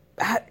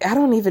 I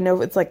don't even know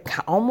if it's like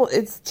almost,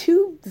 it's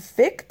too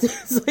thick,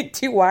 it's like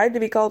too wide to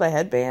be called a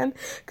headband,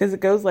 because it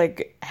goes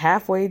like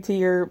halfway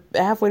to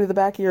the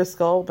back of your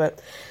skull.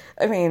 But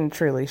I mean,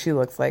 truly, she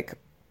looks like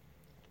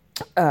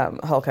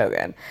Hulk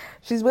Hogan.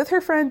 She's with her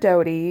friend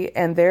Dodie,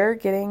 and they're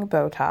getting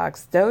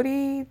Botox.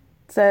 Dodie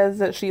says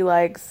that she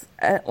likes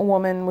a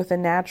woman with a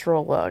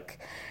natural look,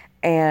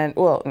 and,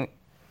 well,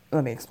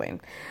 let me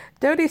explain.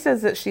 Dodie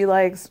says that she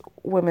likes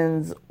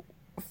women's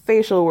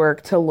facial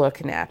work to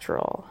look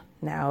natural.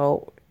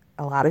 Now,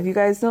 a lot of you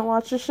guys don't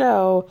watch the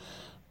show,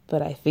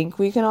 but I think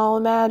we can all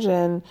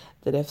imagine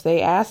that if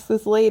they ask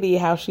this lady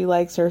how she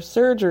likes her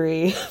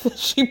surgery,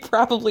 she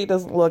probably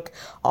doesn't look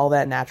all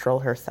that natural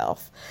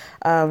herself.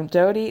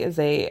 Dodie is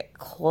a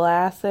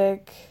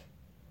classic,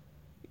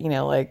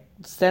 like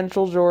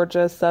central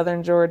Georgia,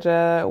 southern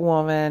Georgia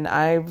woman.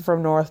 I'm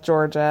from North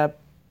Georgia.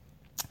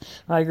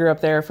 I grew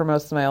up there for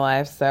most of my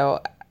life.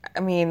 So, I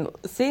mean,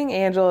 seeing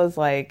Angela is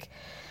like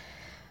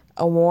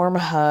a warm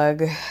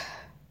hug,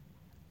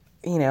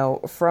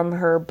 from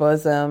her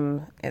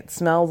bosom. It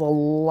smells a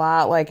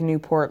lot like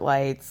Newport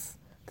Lights.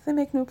 Do they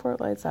make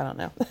Newport Lights? I don't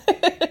know.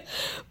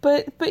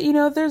 but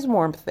there's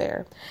warmth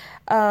there.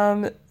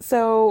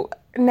 So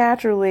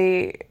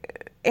naturally,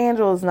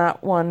 Angela's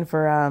not one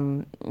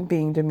for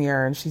being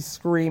demure, and she's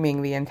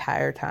screaming the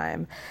entire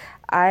time.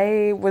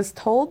 I was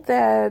told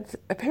that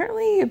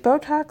apparently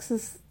Botox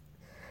is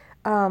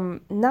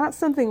not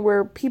something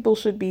where people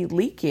should be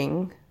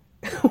leaking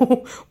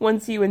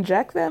once you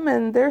inject them,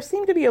 and there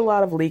seemed to be a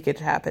lot of leakage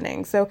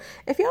happening. So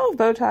if y'all have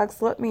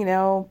Botox, let me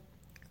know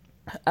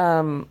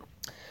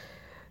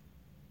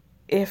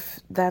if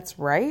that's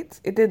right.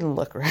 It didn't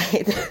look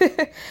right.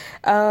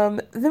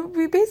 Then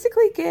we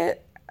basically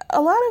get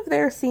a lot of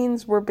their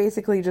scenes were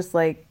basically just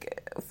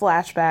like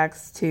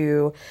flashbacks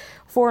to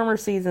former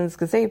seasons,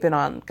 because they've been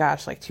on,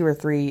 like 2 or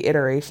 3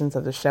 iterations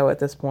of the show at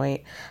this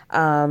point.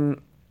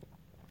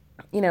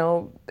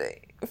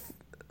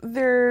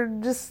 They're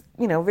just,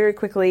 very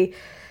quickly,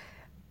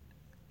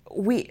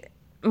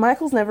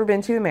 Michael's never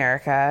been to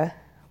America.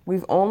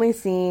 We've only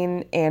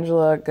seen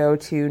Angela go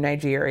to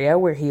Nigeria,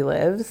 where he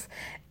lives.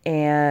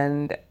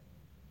 And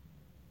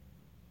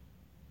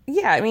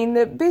yeah, I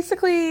mean,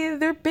 basically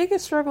their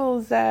biggest struggle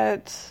is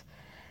that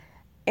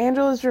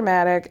Angela's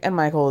dramatic and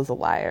Michael is a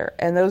liar.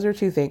 And those are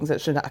 2 things that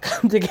should not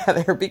come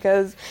together,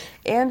 because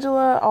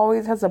Angela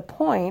always has a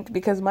point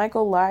because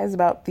Michael lies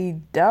about the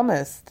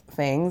dumbest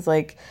things.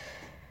 Like,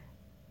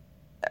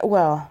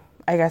 well,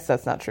 I guess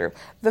that's not true.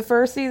 The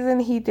first season,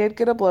 he did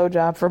get a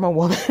blowjob from a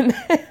woman.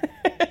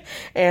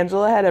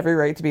 Angela had every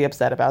right to be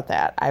upset about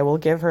that. I will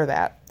give her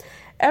that.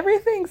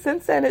 Everything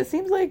since then, it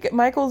seems like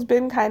Michael's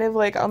been kind of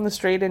like on the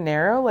straight and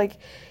narrow. Like,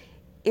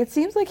 it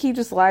seems like he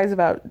just lies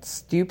about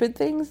stupid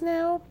things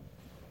now.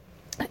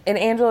 And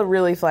Angela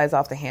really flies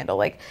off the handle.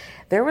 Like,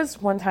 there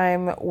was one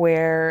time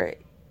where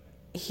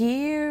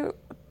he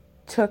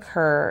took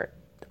her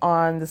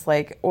on this,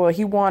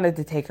 he wanted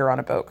to take her on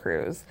a boat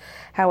cruise.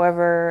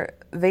 However,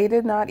 they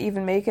did not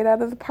even make it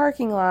out of the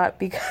parking lot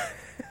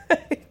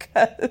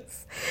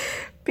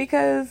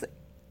because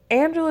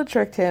Angela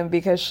tricked him,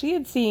 because she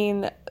had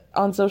seen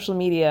on social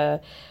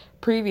media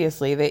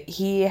previously that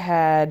he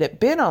had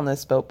been on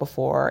this boat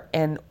before,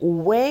 and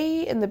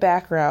way in the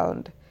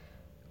background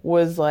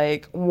was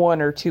like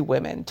 1 or 2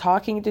 women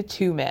talking to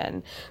 2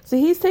 men. So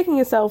he's taking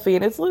a selfie,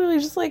 and it's literally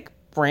just like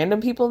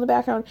random people in the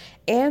background.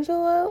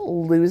 Angela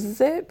loses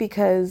it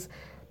because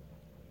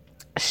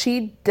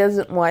she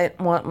doesn't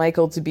want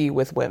Michael to be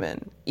with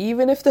women.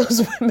 Even if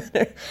those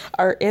women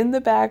are in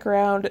the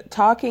background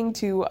talking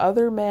to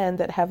other men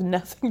that have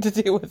nothing to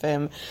do with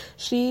him,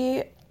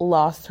 she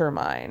lost her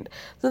mind.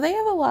 So they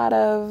have a lot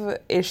of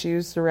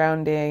issues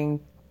surrounding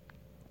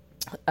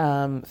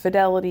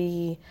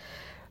fidelity,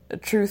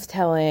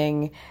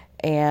 truth-telling,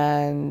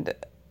 and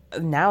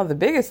now the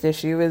biggest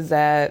issue is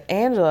that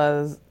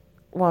Angela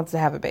wants to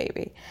have a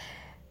baby.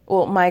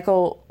 Well,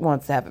 Michael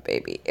wants to have a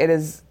baby. It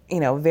is,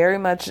 very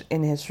much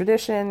in his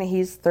tradition.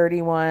 He's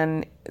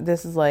 31.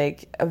 This is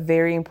like a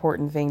very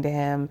important thing to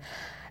him.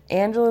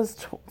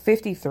 Angela's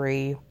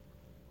 53.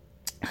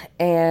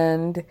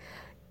 And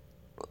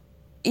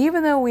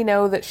even though we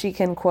know that she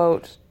can,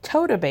 quote,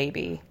 tote a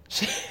baby,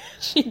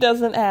 she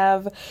doesn't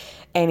have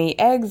any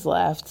eggs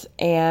left.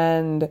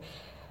 And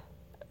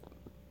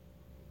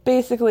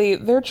basically,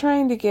 they're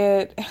trying to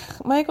get...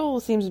 Michael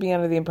seems to be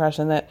under the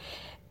impression that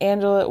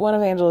one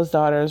of Angela's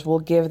daughters, will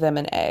give them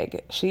an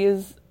egg. She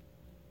has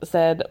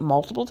said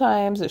multiple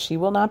times that she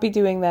will not be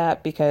doing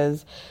that,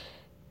 because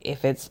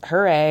if it's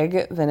her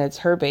egg, then it's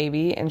her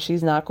baby, and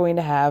she's not going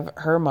to have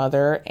her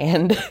mother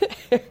and,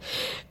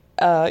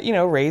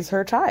 raise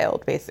her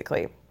child,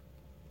 basically.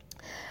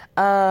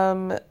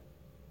 Angela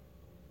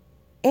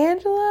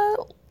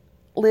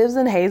lives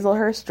in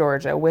Hazelhurst,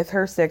 Georgia, with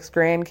her 6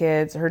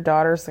 grandkids, her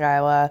daughter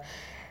Skyla,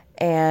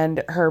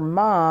 and her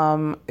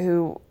mom,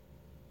 who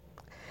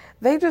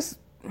they just...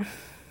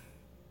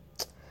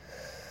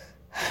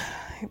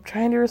 I'm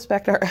trying to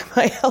respect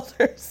my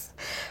elders.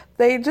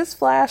 They just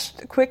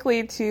flashed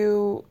quickly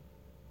to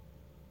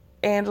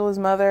Angela's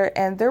mother,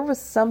 and there was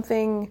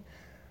something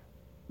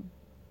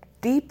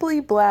deeply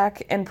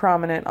black and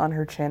prominent on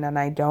her chin, and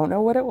I don't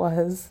know what it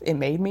was. It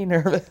made me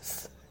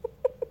nervous.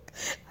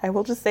 I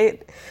will just say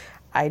it.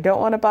 I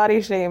don't want to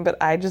body shame, but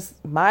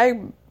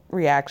my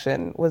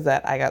reaction was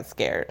that I got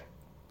scared.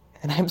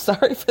 And I'm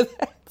sorry for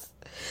that.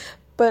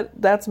 But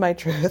that's my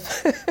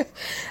truth.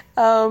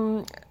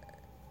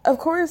 Of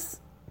course,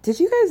 did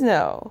you guys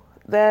know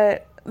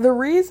that the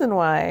reason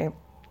why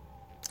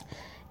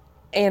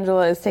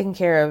Angela is taking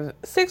care of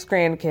 6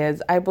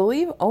 grandkids, I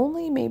believe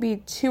only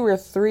maybe 2 or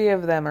 3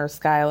 of them are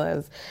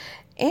Skyla's.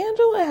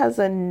 Angela has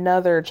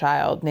another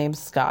child named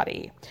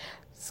Scotty.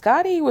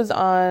 Scotty was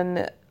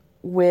on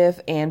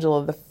with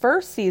Angela the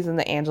first season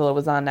that Angela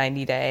was on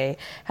 90 Day.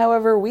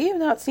 However, we have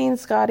not seen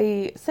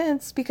Scotty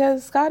since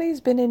because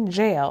Scotty's been in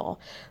jail.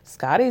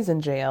 Scotty's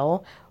in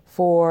jail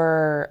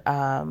for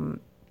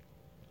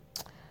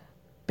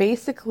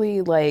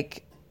basically,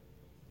 like,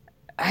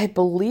 I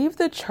believe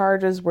the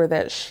charges were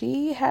that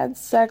she had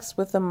sex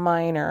with a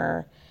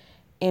minor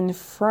in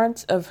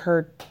front of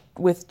her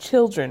with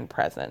children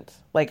present,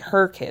 like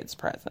her kids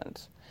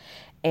present.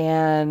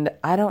 And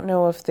I don't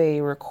know if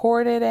they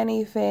recorded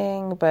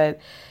anything, but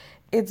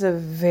it's a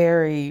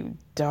very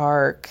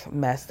dark,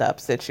 messed up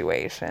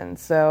situation.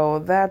 So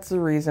that's the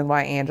reason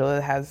why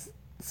Angela has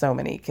so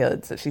many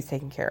kids that she's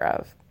taking care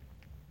of.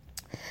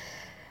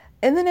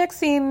 In the next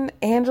scene,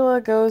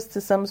 Angela goes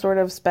to some sort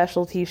of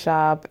specialty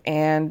shop,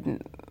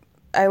 and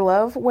I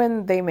love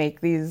when they make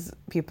these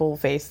people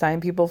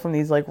FaceTime people from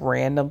these, like,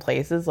 random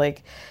places.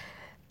 Like,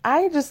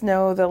 I just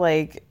know that,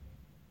 like,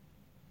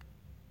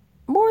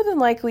 more than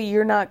likely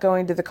you're not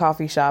going to the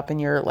coffee shop in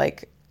your,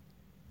 like,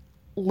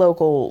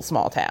 local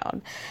small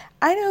town.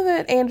 I know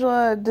that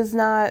Angela does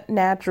not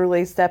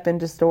naturally step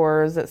into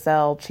stores that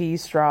sell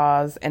cheese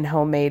straws and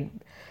homemade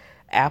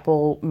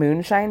apple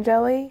moonshine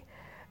jelly.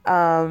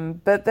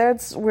 But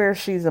that's where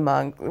she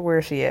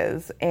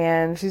is.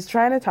 And she's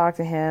trying to talk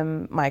to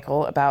him,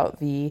 Michael, about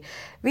the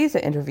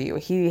visa interview.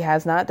 He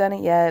has not done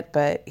it yet,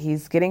 but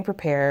he's getting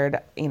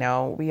prepared. You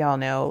know, we all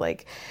know,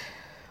 like,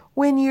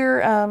 when you're,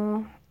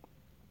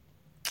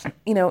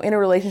 in a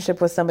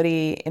relationship with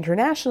somebody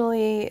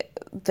internationally,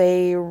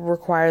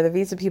 the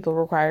visa people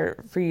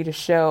require for you to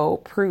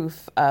show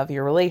proof of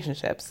your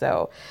relationship.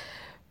 So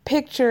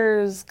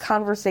pictures,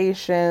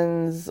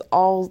 conversations,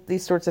 all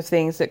these sorts of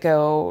things that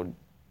go,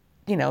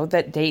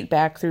 that date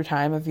back through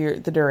time of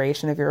the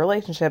duration of your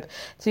relationship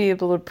to be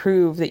able to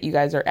prove that you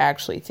guys are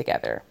actually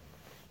together.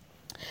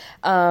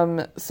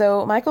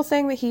 So Michael's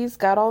saying that he's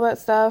got all that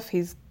stuff.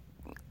 He's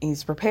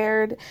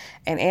prepared,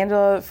 and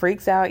Angela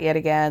freaks out yet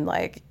again.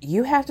 Like,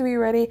 you have to be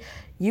ready.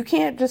 You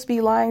can't just be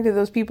lying to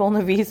those people in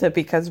the visa,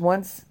 because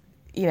once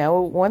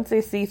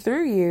they see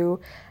through you,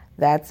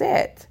 that's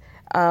it.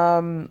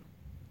 And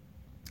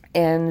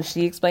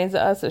she explains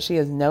to us that she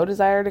has no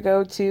desire to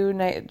go to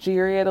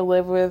Nigeria to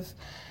live with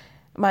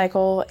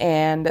Michael,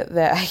 and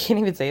that, I can't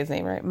even say his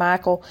name right,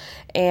 Michael,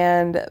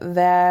 and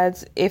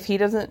that if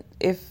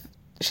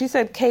she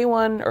said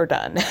K1 or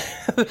done,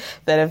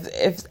 that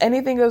if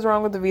anything goes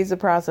wrong with the visa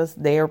process,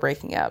 they are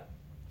breaking up.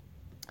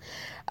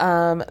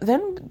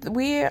 Then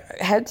we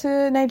head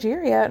to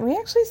Nigeria, and we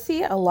actually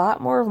see a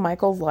lot more of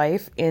Michael's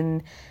life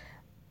in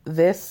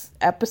this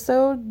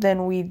episode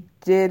than we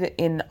did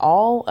in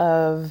all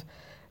of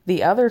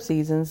the other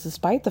seasons,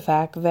 despite the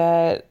fact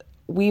that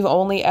we've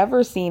only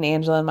ever seen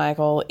Angela and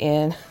Michael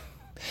in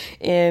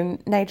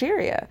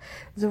Nigeria.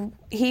 So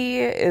he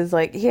has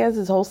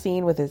his whole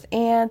scene with his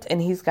aunt,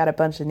 and he's got a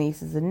bunch of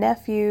nieces and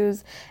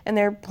nephews, and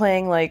they're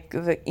playing, like,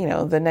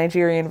 the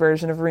Nigerian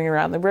version of Ring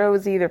Around the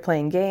Rosie. They're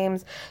playing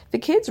games. The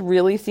kids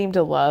really seem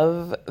to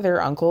love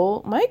their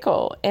uncle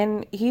Michael,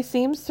 and he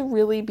seems to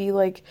really be,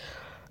 like,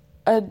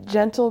 a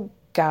gentle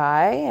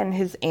guy, and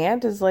his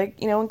aunt is,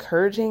 like,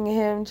 encouraging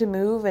him to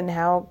move and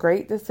how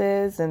great this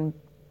is, and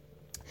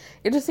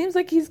it just seems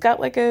like he's got,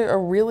 like, a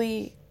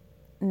really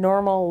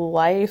normal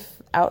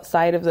life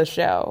outside of the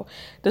show,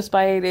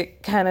 despite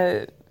it kind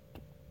of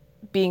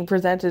being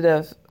presented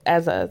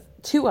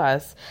to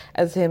us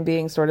as him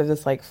being sort of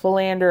this, like,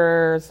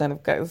 philanderer, son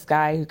of this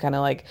guy who kind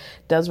of, like,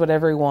 does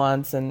whatever he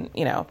wants, and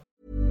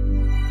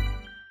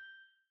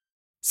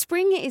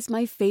Spring is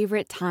my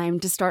favorite time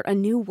to start a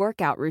new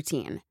workout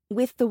routine.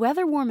 With the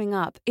weather warming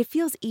up, it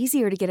feels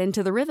easier to get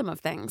into the rhythm of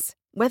things.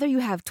 Whether you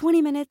have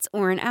 20 minutes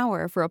or an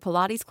hour for a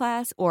Pilates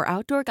class or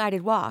outdoor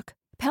guided walk,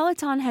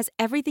 Peloton has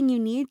everything you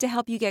need to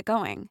help you get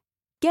going.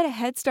 Get a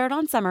head start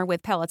on summer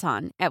with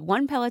Peloton at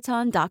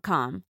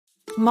onepeloton.com.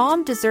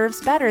 Mom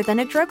deserves better than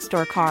a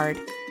drugstore card.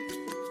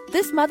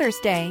 This Mother's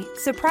Day,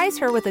 surprise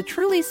her with a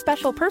truly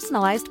special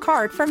personalized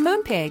card from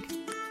Moonpig.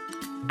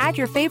 Add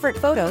your favorite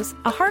photos,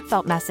 a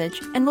heartfelt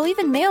message, and we'll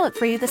even mail it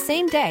for you the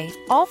same day,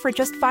 all for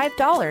just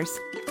 $5.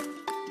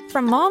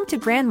 From mom to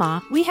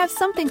grandma, we have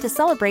something to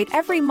celebrate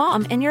every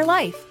mom in your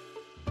life.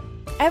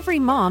 Every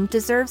mom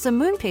deserves a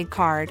Moonpig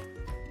card.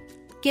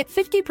 Get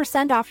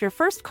 50% off your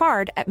first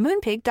card at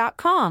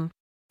Moonpig.com.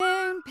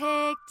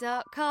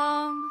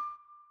 Moonpig.com.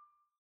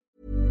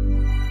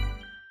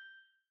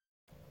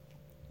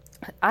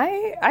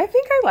 I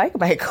think I like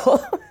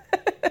Michael.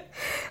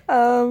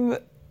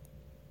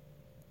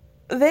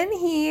 Then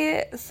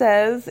he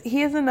says,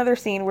 he has another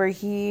scene where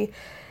he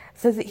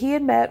says that he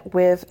had met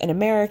with an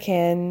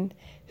American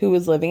who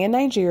was living in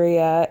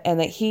Nigeria, and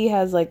that he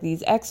has, like,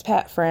 these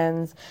expat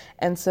friends,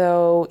 and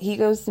so he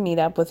goes to meet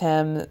up with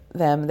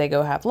them, they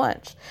go have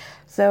lunch.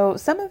 So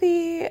some of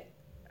the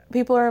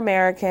people are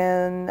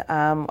American,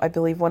 I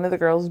believe one of the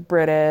girls is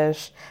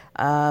British,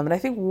 and I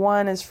think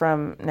one is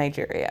from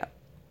Nigeria.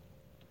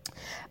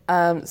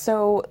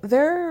 So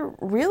they're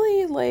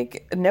really,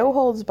 like, no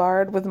holds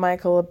barred with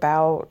Michael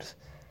about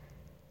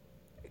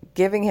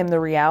giving him the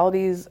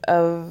realities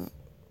of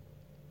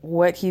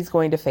what he's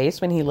going to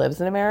face when he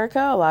lives in America.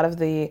 A lot of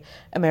the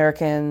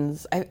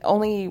Americans,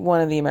 only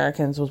one of the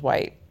Americans was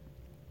white.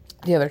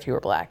 The other two were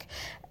black.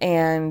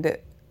 And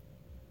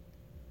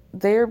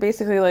they're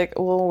basically like,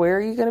 well, where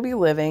are you going to be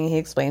living? He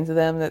explains to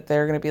them that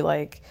they're going to be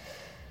like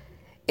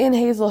in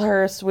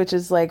Hazelhurst, which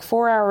is like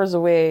 4 hours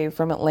away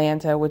from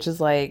Atlanta, which is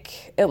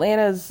like,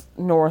 Atlanta's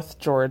North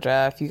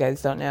Georgia, if you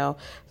guys don't know.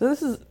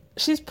 So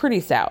she's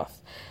pretty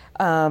south.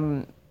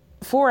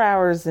 4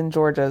 hours in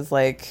Georgia is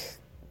like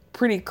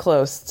pretty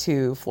close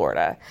to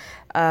Florida.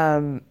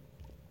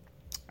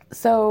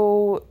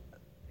 So,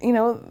 you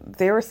know,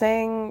 they were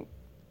saying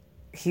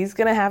he's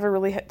going to have a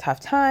really tough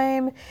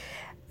time,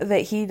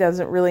 that he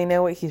doesn't really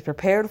know what he's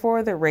prepared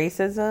for, that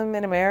racism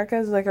in America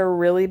is like a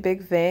really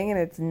big thing and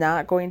it's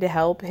not going to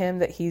help him,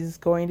 that he's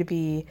going to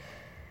be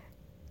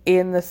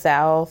in the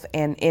South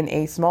and in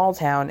a small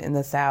town in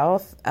the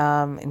South.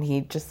 And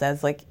he just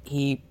says like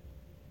he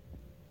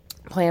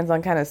plans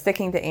on kind of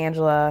sticking to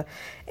Angela,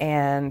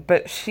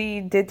 but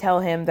she did tell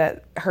him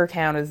that her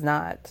town is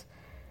not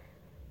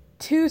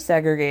too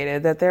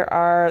segregated, that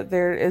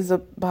there is a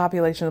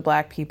population of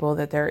black people,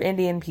 that there are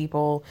Indian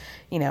people,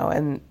 you know,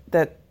 and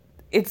that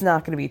it's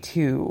not going to be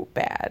too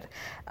bad.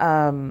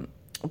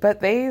 But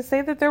they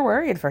say that they're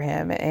worried for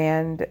him.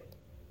 And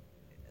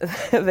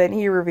then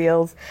he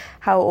reveals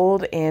how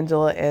old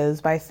Angela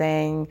is by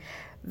saying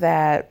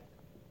that,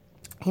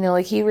 you know,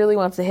 like he really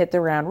wants to hit the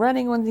ground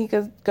running when he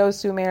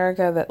goes to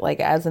America, that like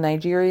as a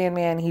Nigerian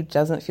man, he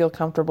doesn't feel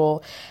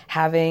comfortable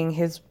having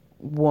his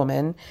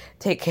woman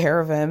take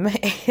care of him.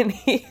 And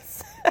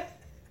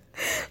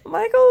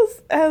Michael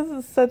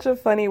has such a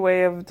funny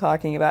way of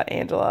talking about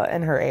Angela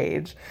and her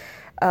age.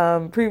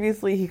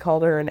 Previously, he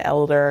called her an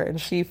elder,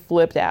 and she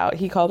flipped out.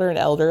 He called her an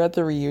elder at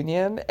the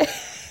reunion.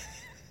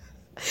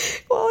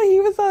 While he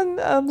was on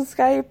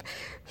Skype,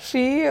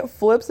 she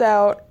flips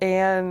out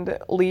and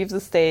leaves the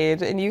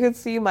stage, and you could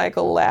see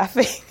Michael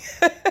laughing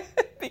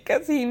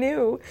because he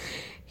knew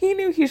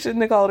he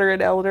shouldn't have called her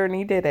an elder, and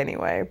he did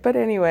anyway. But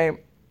anyway,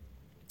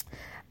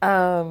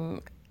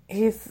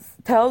 he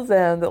tells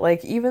them that,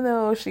 like, even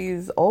though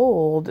she's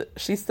old,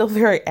 she's still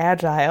very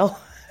agile.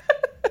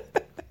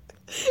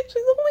 She's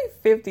only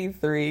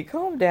 53.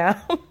 Calm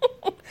down.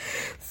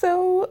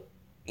 So,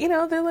 you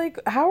know, they're like,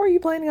 how are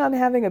you planning on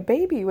having a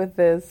baby with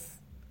this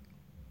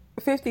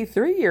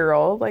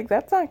 53-year-old? Like,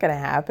 that's not going to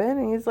happen.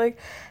 And he's like,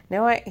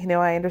 no,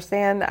 I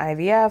understand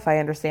IVF. I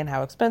understand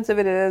how expensive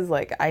it is.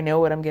 Like, I know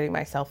what I'm getting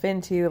myself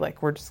into.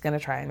 Like, we're just going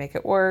to try and make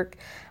it work.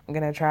 I'm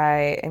going to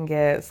try and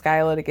get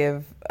Skyla to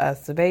give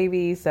us a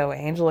baby so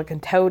Angela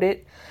can tote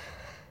it.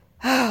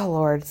 Oh,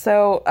 Lord.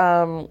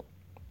 So,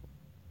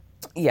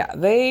 yeah,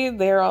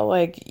 they're all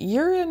like,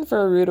 you're in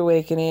for a rude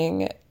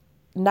awakening.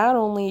 Not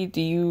only do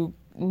you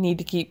need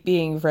to keep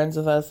being friends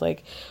with us,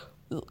 like,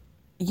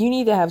 you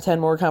need to have 10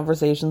 more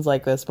conversations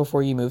like this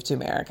before you move to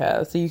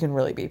America so you can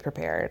really be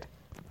prepared.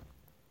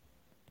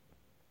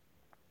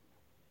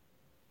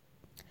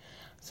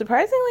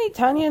 Surprisingly,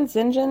 Tanya and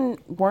Sinjin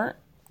weren't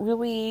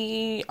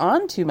really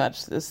on too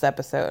much this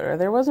episode, or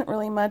there wasn't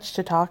really much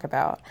to talk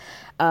about.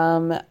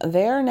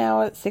 They're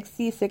now at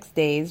 66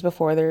 days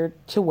before they're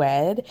to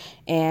wed,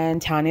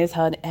 and Tanya's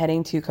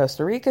heading to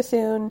Costa Rica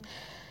soon.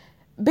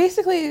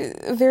 Basically,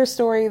 their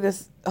story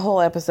this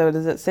whole episode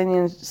is that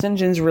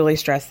Sinjin's really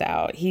stressed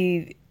out.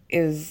 He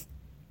is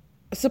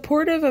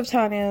supportive of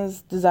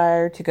Tanya's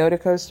desire to go to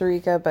Costa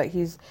Rica, but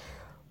he's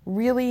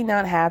really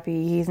not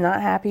happy. He's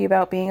not happy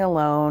about being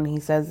alone. He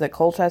says that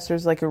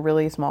Colchester's like a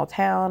really small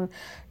town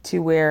to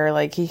where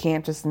like he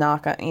can't just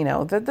knock on, you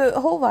know, the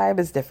whole vibe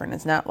is different.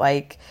 It's not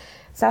like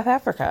South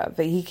Africa,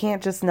 that he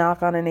can't just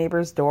knock on a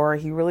neighbor's door.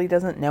 He really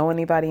doesn't know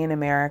anybody in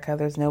America.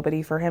 There's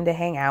nobody for him to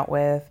hang out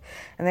with.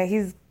 And that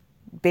he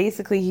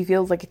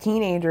feels like a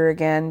teenager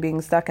again,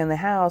 being stuck in the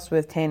house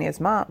with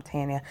Tanya's mom,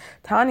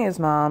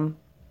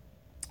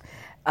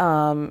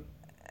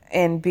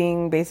 and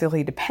being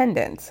basically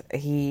dependent.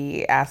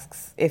 He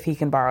asks if he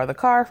can borrow the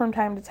car from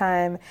time to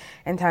time,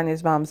 and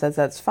Tanya's mom says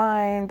that's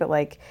fine, but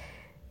like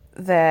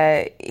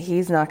that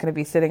he's not going to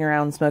be sitting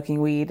around smoking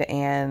weed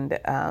and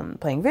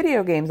playing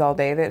video games all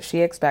day, that she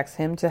expects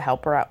him to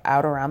help her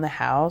out around the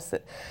house,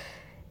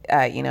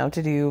 you know,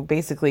 to do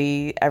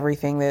basically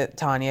everything that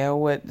Tanya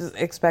would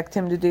expect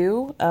him to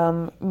do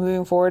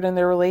moving forward in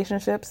their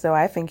relationship. So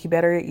I think he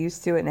better get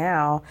used to it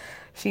now.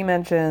 She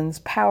mentions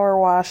power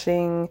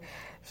washing.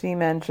 She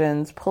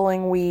mentions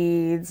pulling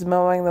weeds,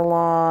 mowing the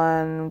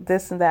lawn,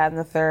 this and that and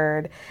the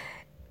third.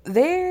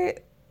 The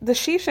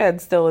she shed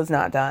still is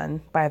not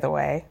done, by the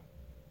way.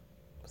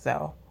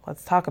 So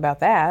let's talk about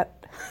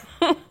that.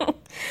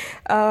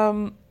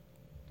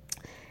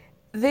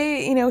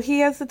 He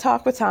has to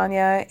talk with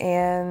Tanya,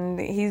 and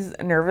he's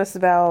nervous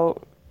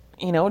about,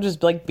 you know,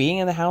 just like being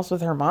in the house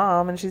with her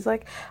mom. And she's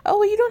like, oh,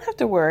 well, you don't have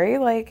to worry.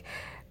 Like,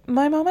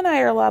 my mom and I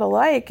are a lot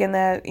alike, and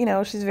that, you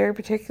know, she's very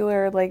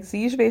particular. Like, so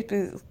you should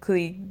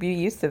basically be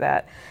used to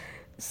that.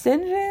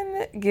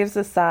 Sinjin gives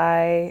a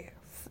sigh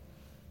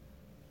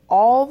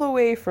all the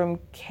way from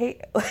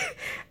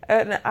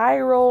an eye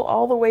roll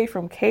all the way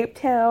from Cape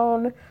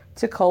Town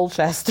to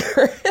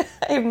Colchester.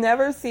 I've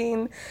never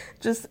seen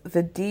just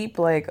the deep,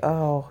 like,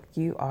 oh,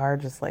 you are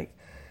just like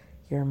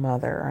your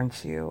mother,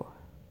 aren't you?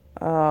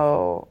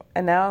 Oh,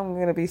 and now I'm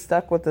going to be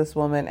stuck with this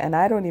woman, and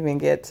I don't even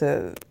get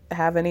to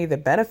have any of the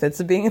benefits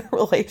of being in a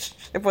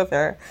relationship with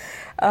her.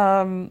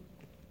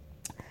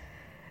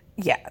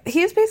 Yeah,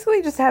 he's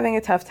basically just having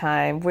a tough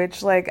time,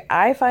 which, like,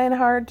 I find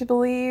hard to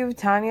believe.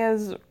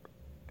 Tanya's,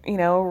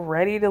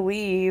 ready to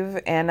leave,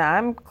 and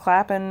I'm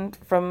clapping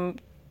from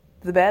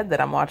the bed that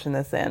I'm watching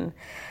this in.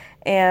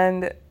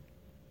 And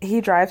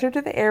he drives her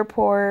to the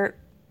airport,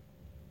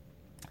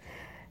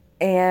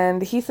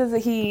 and he says that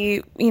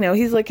he's,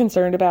 like,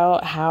 concerned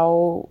about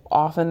how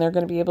often they're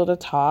going to be able to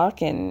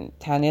talk, and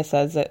Tanya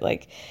says that,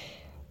 like,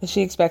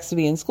 she expects to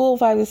be in school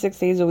 5 to 6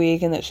 days a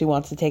week, and that she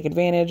wants to take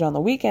advantage on the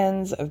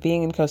weekends of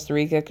being in Costa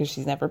Rica because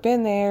she's never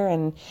been there,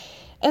 and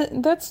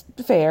that's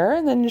fair.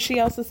 And then she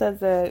also says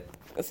that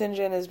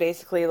Sinjin is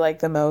basically like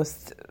the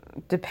most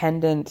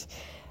dependent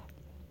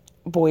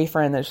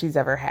boyfriend that she's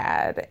ever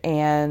had,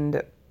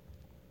 and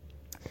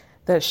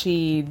that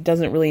she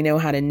doesn't really know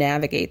how to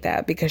navigate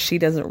that because she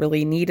doesn't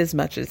really need as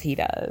much as he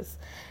does.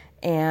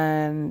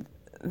 And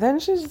then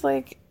she's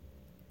like,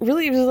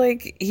 really, it was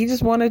like he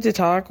just wanted to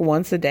talk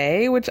once a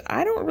day, which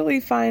I don't really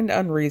find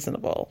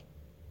unreasonable,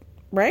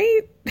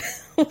 right?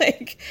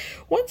 Like,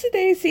 once a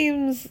day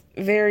seems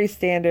very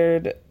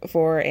standard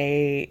for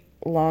a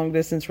long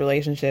distance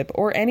relationship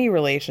or any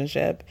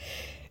relationship.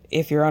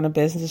 If you're on a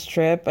business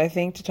trip, I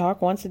think to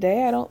talk once a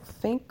day, I don't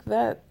think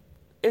that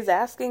is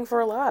asking for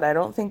a lot. I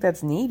don't think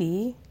that's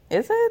needy,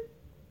 is it?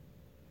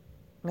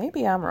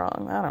 Maybe I'm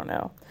wrong. I don't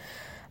know.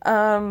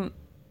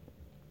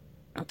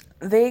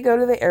 They go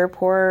to the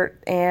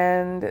airport,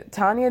 and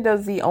Tanya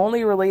does the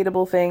only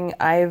relatable thing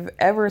I've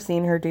ever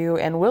seen her do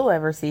and will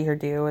ever see her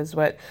do, is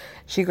what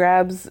she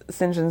grabs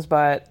Sinjin's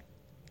butt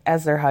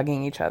as they're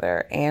hugging each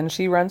other, and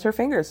she runs her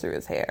fingers through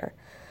his hair.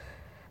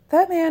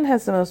 That man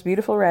has the most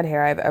beautiful red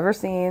hair I've ever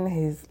seen.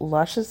 His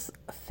luscious,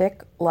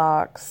 thick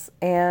locks,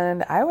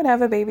 and I would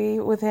have a baby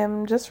with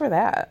him just for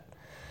that.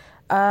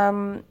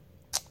 Tanya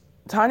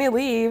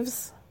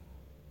leaves.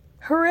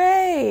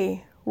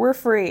 Hooray! We're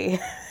free.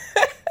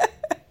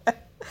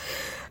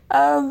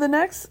 The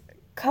next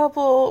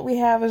couple we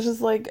have is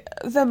just like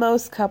the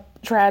most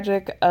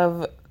tragic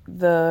of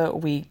the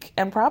week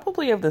and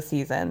probably of the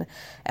season,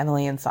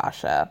 Emily and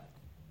Sasha.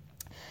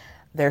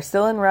 They're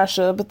still in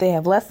Russia, but they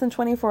have less than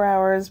 24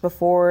 hours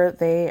before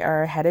they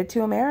are headed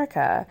to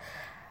America.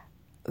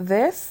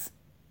 This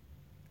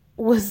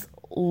was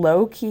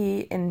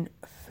low-key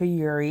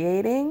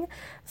infuriating.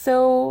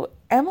 So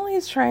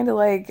Emily's trying to,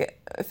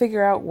 like,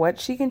 figure out what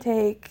she can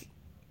take,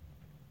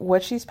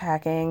 what she's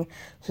packing.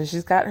 So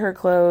she's got her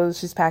clothes,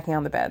 she's packing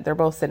on the bed. They're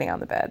both sitting on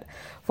the bed.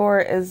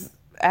 For as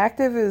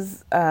active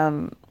as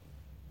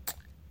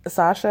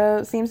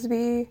Sasha seems to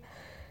be,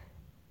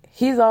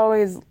 he's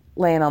always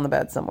laying on the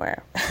bed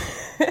somewhere.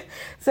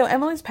 So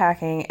Emily's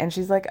packing, and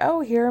she's like, oh,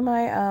 here are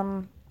my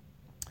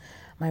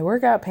my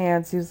workout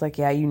pants. He was like,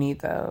 yeah, you need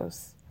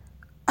those.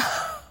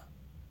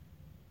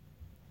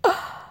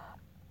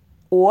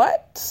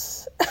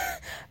 What?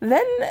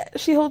 Then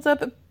she holds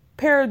up a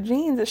pair of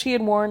jeans that she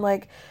had worn,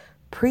 like,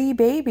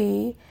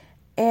 pre-baby,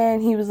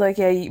 and he was like,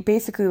 yeah,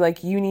 basically,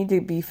 like, you need to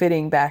be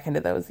fitting back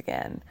into those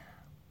again.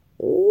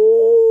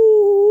 Ooh,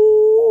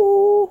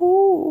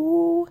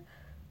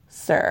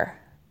 sir.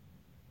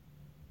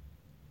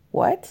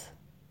 What?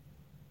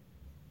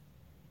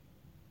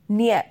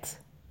 Niet.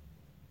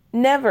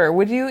 Never.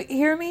 Would you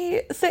hear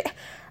me say?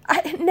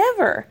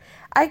 Never.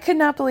 I could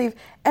not believe.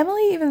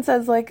 Emily even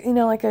says, like,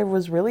 like, I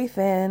was really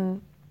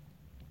thin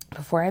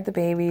before I had the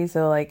baby,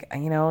 so, like,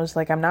 it's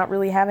like I'm not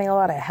really having a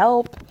lot of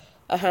help.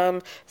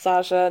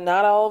 Sasha,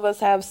 not all of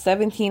us have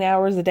 17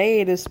 hours a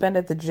day to spend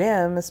at the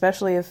gym,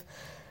 especially if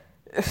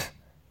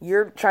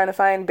you're trying to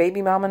find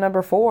baby mama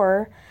number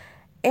 4.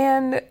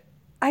 And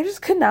I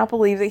just could not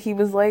believe that he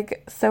was,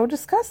 like, so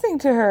disgusting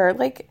to her.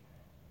 Like,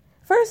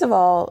 first of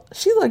all,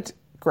 she looked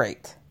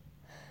great.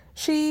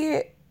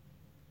 She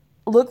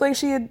looked like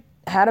she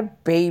had a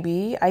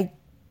baby, I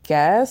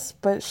guess,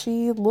 but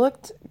she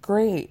looked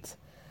great.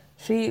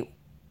 She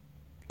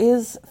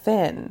is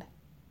thin.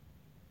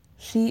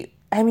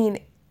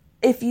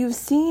 If you've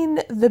seen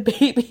the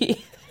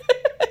baby,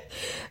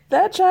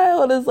 that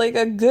child is like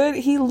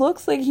he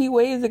looks like he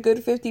weighs a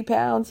good 50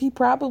 pounds. He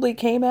probably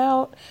came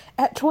out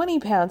at 20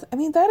 pounds. I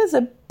mean, that is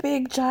a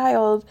big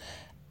child.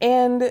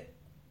 And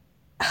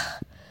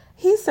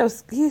he's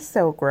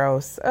so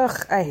gross.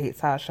 Ugh, I hate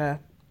Sasha.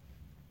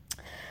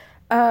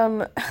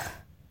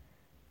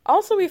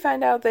 Also, we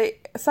find out that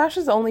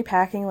Sasha's only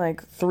packing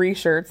like 3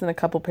 shirts and a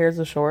couple pairs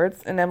of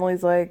shorts. And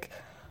Emily's like,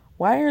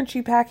 why aren't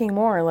you packing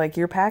more? Like,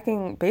 you're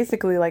packing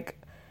basically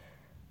like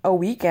a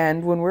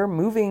weekend when we're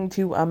moving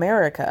to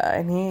America.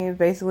 And he's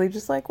basically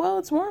just like, well,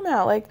 it's warm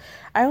out. Like,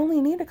 I only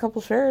need a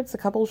couple shirts, a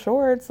couple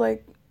shorts.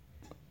 Like,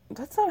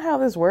 that's not how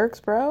this works,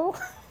 bro.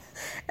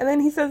 And then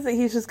he says that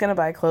he's just going to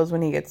buy clothes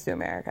when he gets to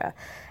America.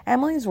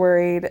 Emily's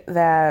worried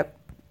that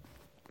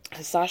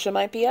Sasha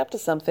might be up to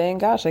something.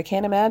 Gosh, I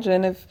can't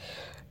imagine if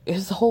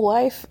his whole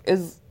life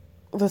is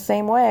the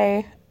same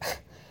way.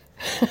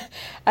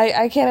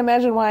 I can't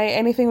imagine why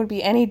anything would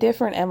be any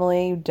different,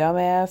 Emily, you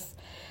dumbass.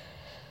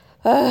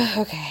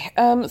 Okay.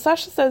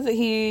 Sasha says that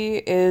he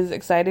is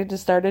excited to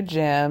start a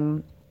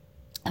gym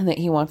and that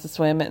he wants to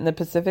swim in the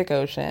Pacific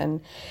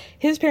Ocean.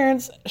 His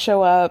parents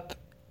show up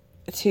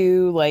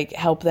to like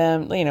help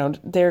them. You know,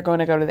 they're going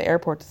to go to the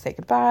airport to say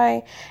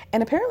goodbye.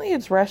 And apparently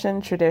it's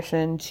Russian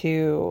tradition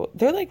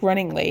they're like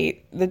running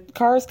late. The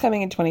car is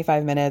coming in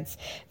 25 minutes.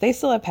 They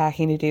still have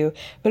packing to do,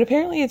 but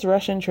apparently it's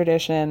Russian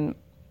tradition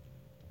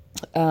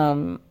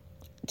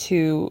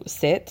to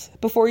sit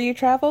before you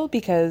travel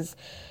because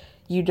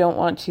you don't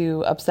want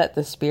to upset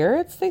the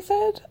spirits, they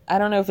said. I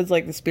don't know if it's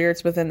like the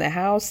spirits within the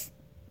house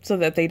so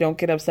that they don't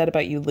get upset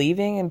about you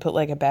leaving and put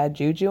like a bad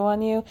juju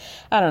on you.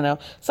 I don't know.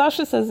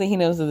 Sasha says that he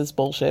knows of this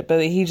bullshit,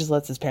 but he just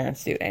lets his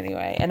parents do it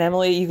anyway. And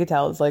Emily, you could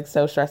tell, is like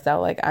so stressed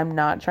out. Like, I'm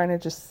not trying to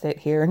just sit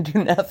here and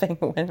do nothing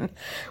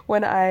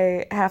when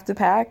I have to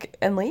pack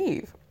and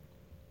leave.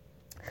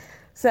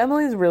 So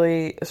Emily's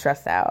really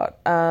stressed out.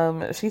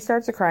 She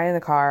starts to cry in the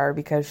car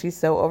because she's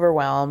so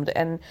overwhelmed.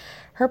 And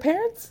her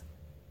parents,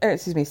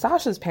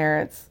 Sasha's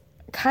parents,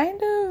 kind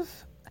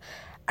of,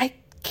 I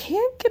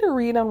can't get a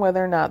read on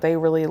whether or not they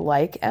really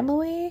like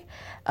Emily.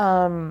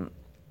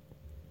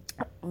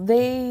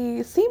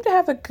 They seem to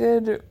have a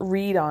good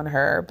read on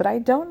her, but I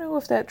don't know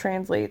if that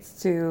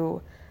translates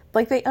to,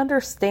 like, they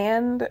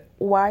understand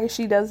why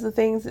she does the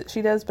things that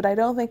she does, but I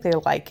don't think they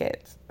like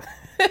it.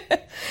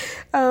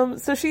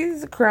 So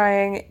she's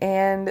crying,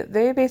 and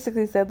they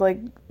basically said, like,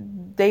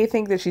 they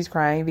think that she's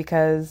crying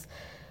because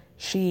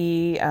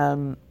she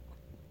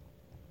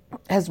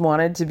has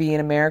wanted to be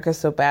in America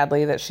so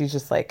badly that she's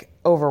just, like,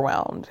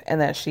 overwhelmed, and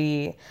that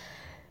she,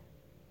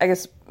 I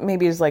guess,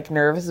 maybe is, like,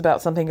 nervous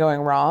about something going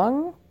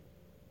wrong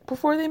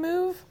before they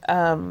move.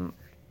 But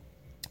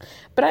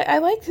I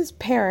liked his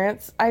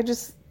parents. I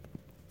just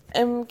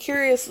am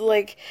curious,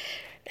 like,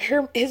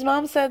 his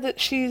mom said that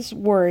she's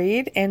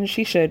worried, and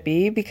she should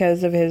be,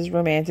 because of his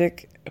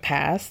romantic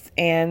past.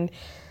 And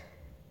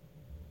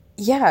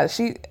yeah,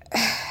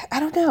 I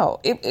don't know.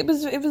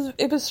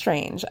 It was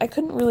strange. I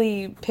couldn't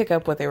really pick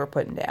up what they were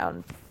putting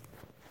down.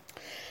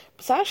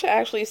 Sasha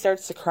actually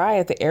starts to cry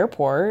at the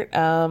airport.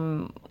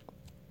 And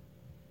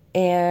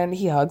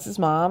he hugs his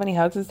mom and he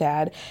hugs his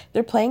dad.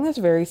 They're playing this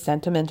very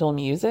sentimental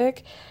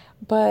music,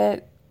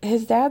 but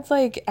his dad's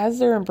like, as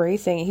they're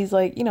embracing, he's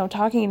like, you know,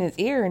 talking in his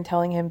ear and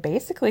telling him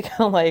basically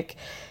kind of like,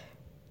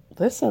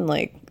 listen,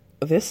 like,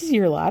 this is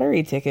your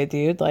lottery ticket,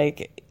 dude.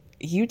 Like,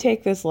 you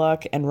take this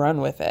luck and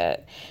run with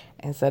it.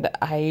 And said,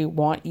 I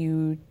want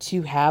you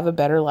to have a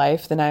better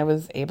life than I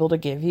was able to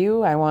give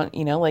you. I want,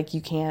 you know, like,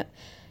 you can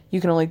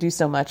only do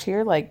so much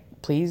here. Like,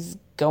 please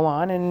go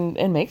on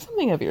and make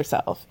something of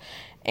yourself.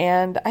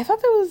 And I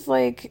thought that was,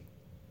 like,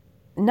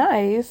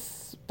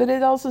 nice, but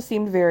it also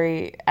seemed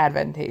very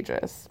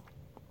advantageous.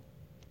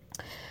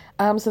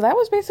 So that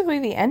was basically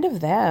the end of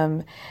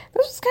them.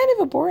 This was kind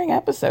of a boring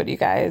episode, you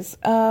guys.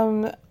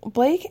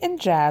 Blake and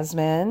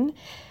Jasmine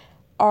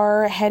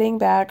are heading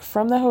back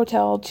from the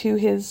hotel to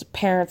his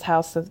parents'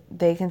 house so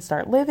they can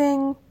start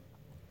living.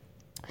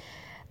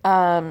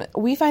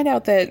 We find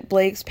out that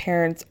Blake's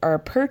parents are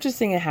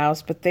purchasing a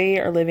house, but they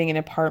are living in an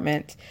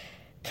apartment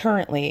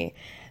currently.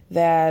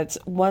 That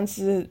once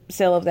the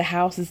sale of the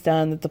house is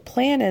done, that the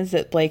plan is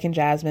that Blake and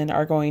Jasmine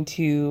are going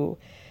to,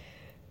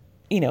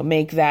 you know,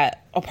 make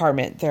that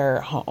apartment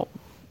their home.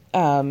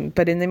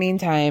 But in the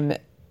meantime,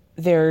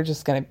 they're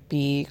just going to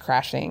be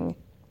crashing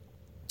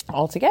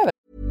all together.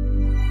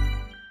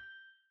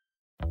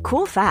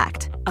 Cool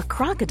fact, a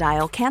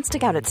crocodile can't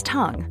stick out its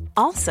tongue.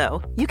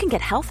 Also, you can get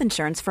health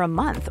insurance for a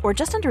month or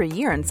just under a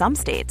year in some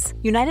states.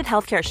 United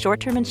Healthcare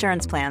short-term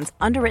insurance plans,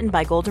 underwritten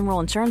by Golden Rule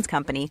Insurance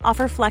Company,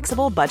 offer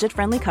flexible,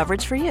 budget-friendly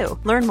coverage for you.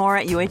 Learn more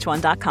at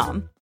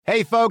uh1.com.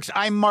 Hey, folks,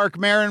 I'm Mark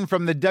Maron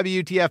from the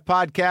WTF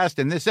Podcast,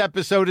 and this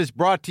episode is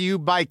brought to you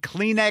by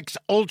Kleenex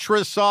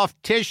Ultra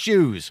Soft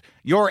Tissues,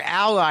 your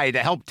ally to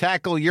help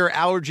tackle your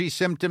allergy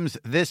symptoms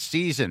this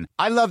season.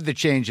 I love the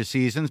change of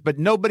seasons, but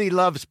nobody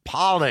loves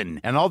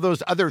pollen and all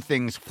those other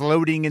things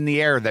floating in the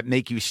air that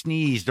make you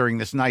sneeze during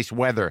this nice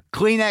weather.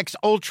 Kleenex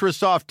Ultra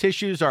Soft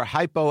Tissues are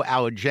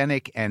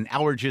hypoallergenic and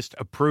allergist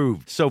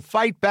approved, so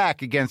fight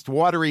back against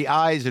watery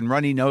eyes and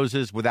runny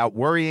noses without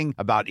worrying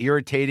about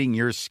irritating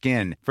your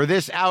skin. For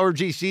this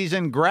allergy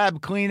season,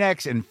 grab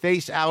Kleenex and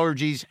face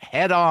allergies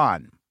head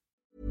on.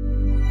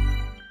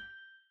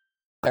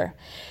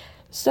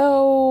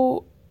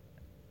 So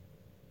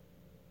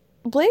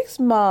Blake's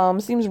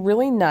mom seems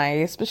really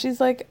nice, but she's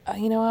like,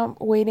 you know, I'm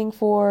waiting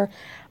for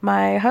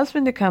my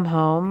husband to come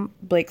home,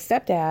 Blake's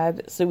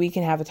stepdad, so we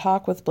can have a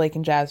talk with Blake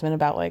and Jasmine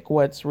about, like,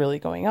 what's really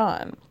going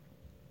on.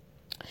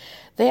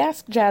 They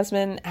ask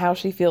Jasmine how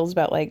she feels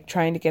about, like,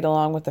 trying to get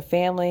along with the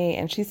family,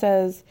 and she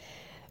says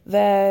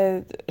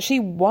that she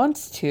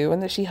wants to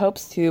and that she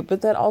hopes to,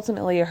 but that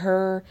ultimately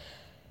her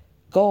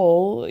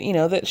goal, you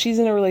know, that she's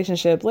in a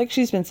relationship, like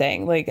she's been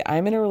saying, like,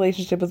 I'm in a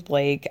relationship with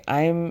Blake.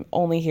 I'm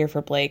only here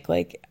for Blake.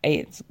 Like,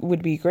 it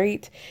would be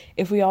great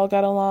if we all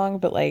got along,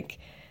 but, like,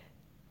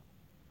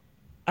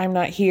 I'm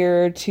not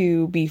here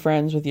to be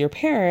friends with your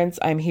parents.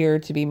 I'm here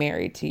to be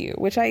married to you,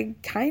 which I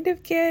kind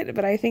of get,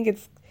 but I think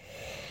it's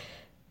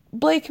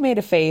Blake made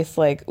a face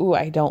like, ooh,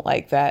 I don't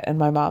like that. And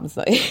my mom's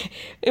not,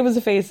 it was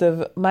a face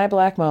of my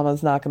black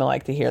mama's not going to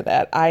like to hear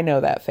that. I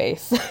know that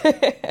face.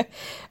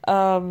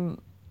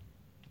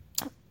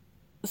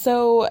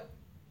 So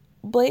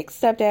Blake's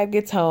stepdad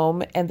gets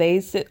home and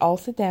they all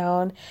sit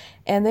down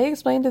and they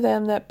explain to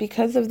them that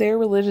because of their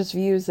religious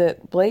views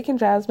that Blake and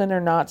Jasmine are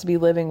not to be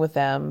living with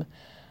them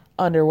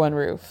under one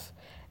roof.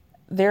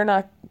 They're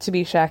not to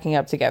be shacking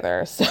up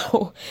together.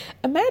 So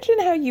imagine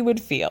how you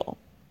would feel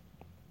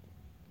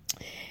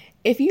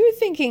if you're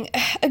thinking,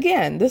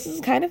 again, this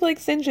is kind of like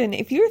Sinjin,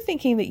 if you're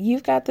thinking that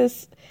you've got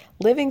this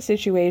living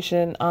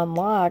situation on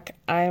lock,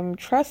 I'm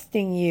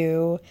trusting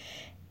you,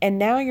 and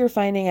now you're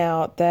finding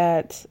out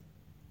that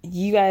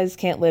you guys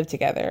can't live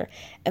together,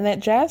 and that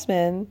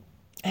Jasmine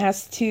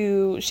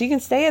she can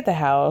stay at the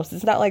house.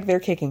 It's not like they're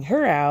kicking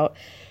her out.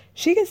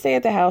 She can stay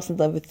at the house and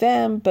live with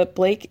them, but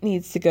Blake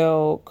needs to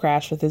go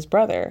crash with his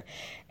brother,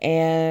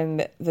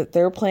 and that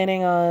they're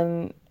planning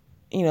on,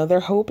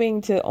 they're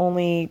hoping to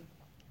only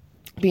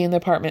be in the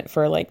apartment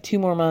for like 2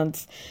 more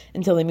months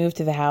until they move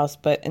to the house.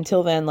 But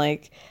until then,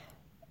 like,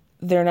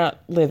 they're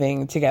not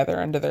living together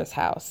under this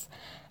house.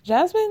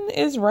 Jasmine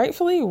is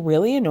rightfully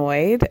really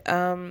annoyed.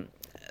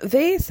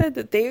 They said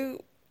that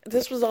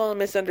this was all a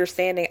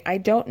misunderstanding. I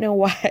don't know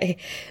why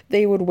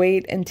they would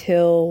wait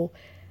until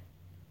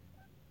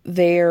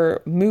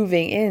they're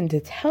moving in to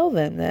tell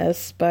them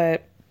this,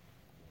 but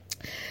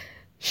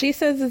she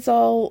says it's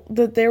all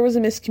that there was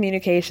a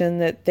miscommunication,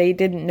 that they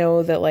didn't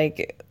know that,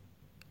 like,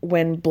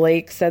 when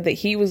Blake said that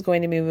he was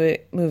going to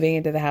moving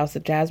into the house,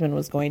 that Jasmine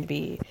was going to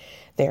be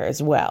there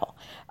as well.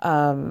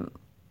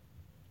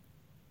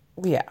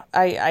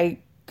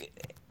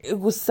 It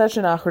was such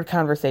an awkward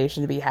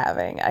conversation to be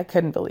having. I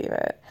couldn't believe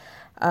it.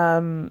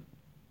 So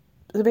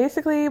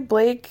basically,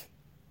 Blake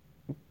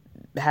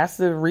has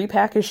to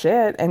repack his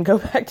shit and go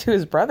back to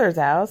his brother's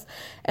house.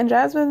 And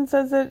Jasmine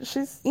says that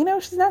she's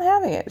not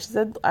having it. She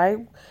said,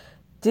 I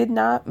did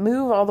not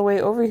move all the way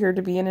over here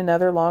to be in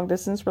another long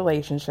distance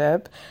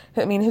relationship.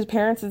 I mean, his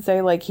parents would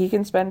say, like, he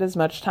can spend as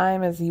much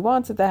time as he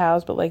wants at the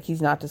house, but, like,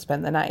 he's not to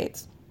spend the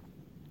nights.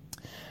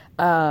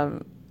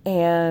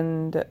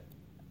 And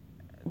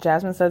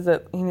Jasmine says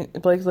that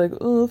Blake's like,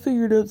 oh, I'll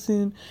figure it out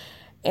soon.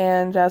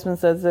 And Jasmine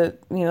says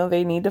that,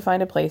 they need to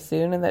find a place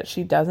soon, and that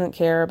she doesn't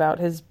care about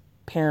his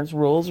parents'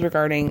 rules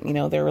regarding,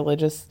 their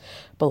religious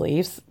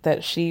beliefs,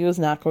 that she was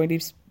not going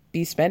to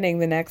be spending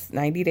the next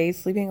 90 days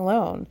sleeping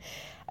alone.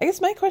 I guess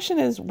my question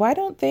is, why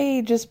don't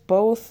they just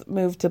both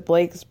move to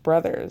Blake's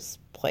brother's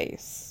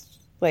place?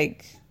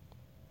 Like,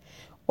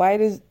 I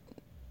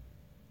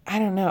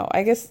don't know.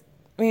 I guess,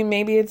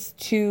 maybe it's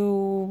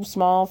too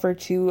small for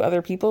 2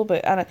 other people,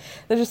 but I don't,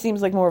 that just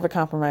seems like more of a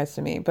compromise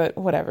to me, but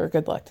whatever.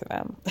 Good luck to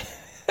them.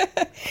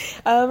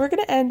 We're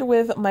going to end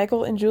with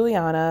Michael and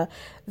Juliana.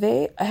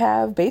 They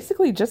have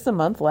basically just a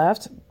month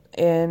left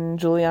in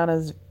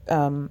Juliana's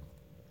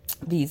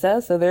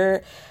visa, so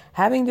they're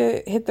having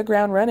to hit the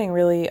ground running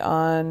really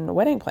on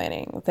wedding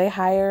planning. They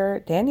hire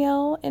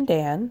Danielle and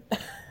Dan,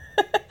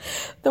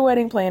 the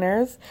wedding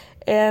planners,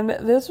 and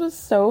this was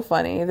so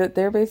funny that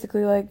they're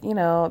basically like,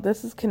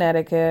 this is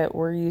Connecticut.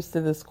 We're used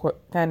to this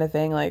kind of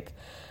thing. Like,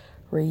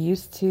 we're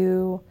used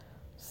to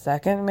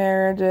second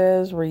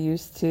marriages. We're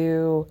used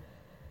to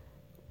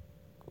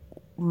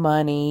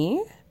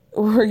money.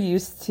 We're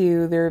used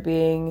to there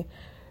being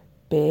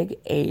big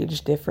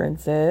age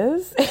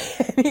differences.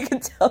 And you can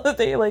tell that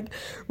they like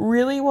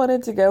really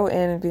wanted to go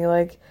in and be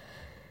like,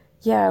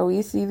 yeah,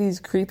 we see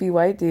these creepy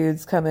white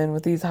dudes come in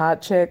with these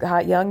hot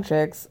young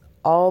chicks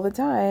all the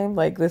time.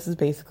 Like, this is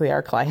basically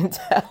our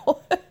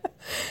clientele.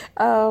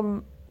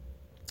 Then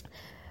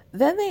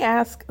they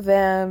ask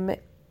them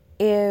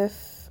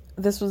if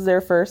this was their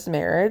first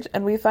marriage,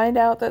 and we find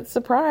out that,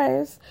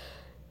 surprise,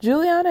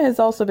 Juliana has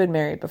also been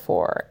married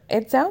before.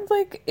 It sounds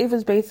like it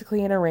was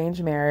basically an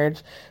arranged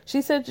marriage.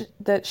 She said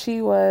that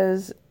she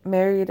was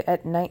married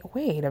at night.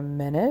 Wait a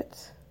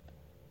minute.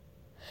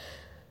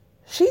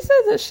 She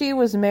said that she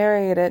was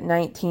married at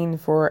 19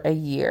 for a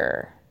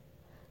year.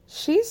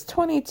 She's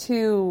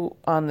 22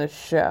 on the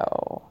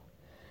show.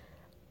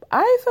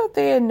 I thought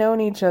they had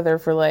known each other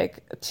for like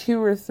 2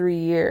 or 3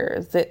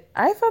 years.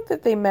 I thought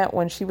that they met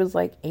when she was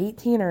like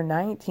 18 or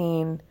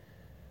 19.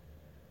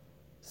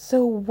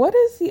 So what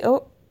is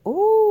the...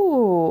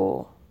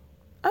 Ooh,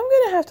 I'm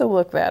going to have to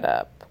look that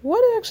up.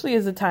 What actually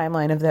is the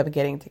timeline of them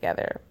getting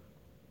together?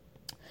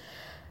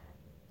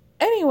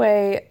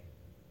 Anyway,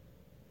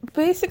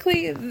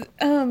 basically,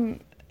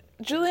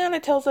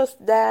 Juliana tells us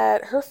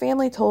that her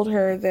family told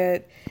her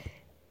that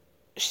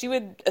she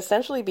would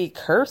essentially be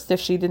cursed if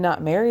she did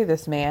not marry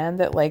this man,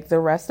 that like the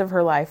rest of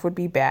her life would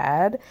be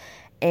bad.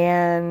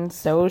 And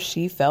so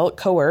she felt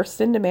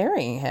coerced into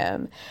marrying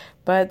him,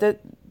 but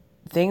that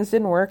things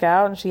didn't work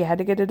out and she had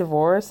to get a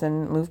divorce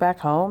and move back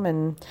home.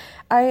 And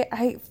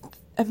I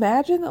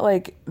imagine that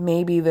like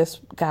maybe this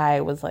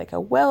guy was like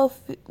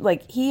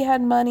like he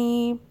had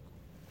money.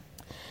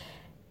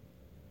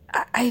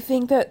 I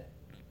think that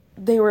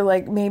they were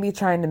like maybe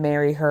trying to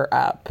marry her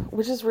up,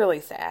 which is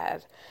really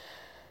sad.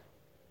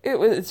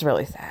 It's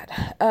really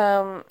sad.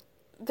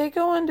 They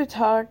go on to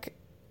talk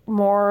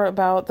more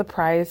about the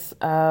price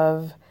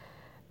of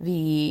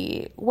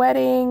the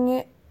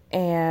wedding,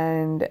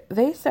 and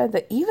they said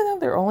that even though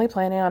they're only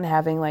planning on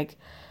having like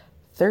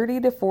 30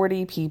 to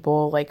 40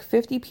 people, like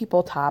 50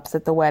 people tops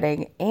at the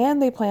wedding,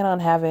 and they plan on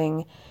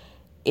having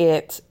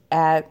it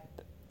at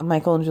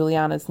Michael and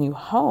Juliana's new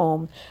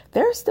home,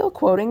 they're still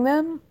quoting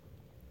them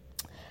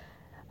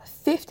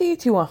 $50,000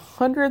 to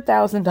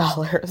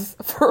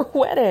 $100,000 for a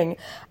wedding.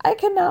 I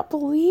cannot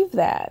believe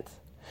that.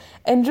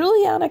 And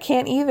Juliana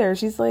can't either.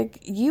 She's like,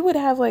 you would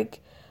have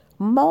like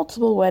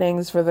multiple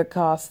weddings for the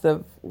cost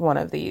of one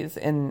of these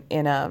in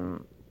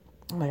oh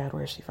my God,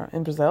 where is she from?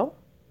 In Brazil?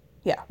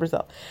 Yeah,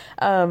 Brazil.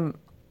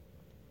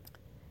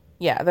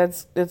 Yeah,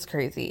 that's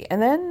crazy.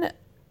 And then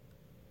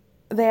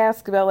they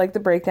ask about like the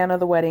breakdown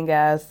of the wedding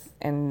guests,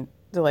 and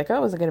they're like,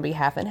 oh, is it going to be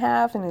half and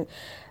half? And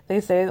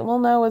they say, well,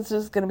 no, it's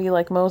just going to be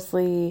like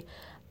mostly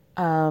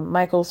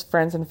Michael's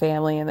friends and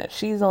family, and that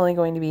she's only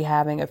going to be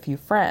having a few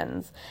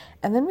friends.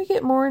 And then we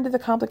get more into the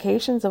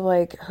complications of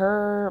like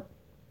her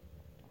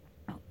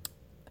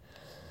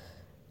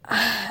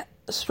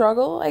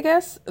struggle, I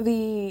guess.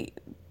 The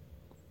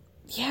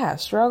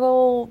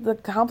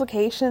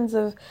complications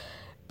of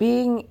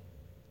being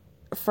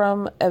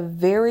from a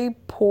very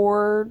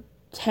poor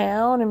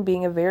town and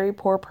being a very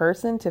poor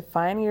person to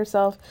finding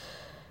yourself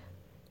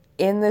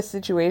in this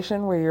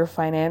situation where you're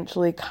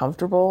financially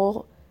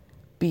comfortable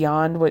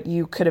beyond what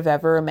you could have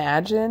ever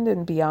imagined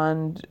and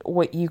beyond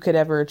what you could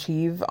ever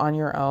achieve on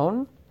your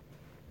own.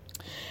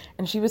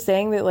 And she was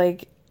saying that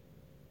like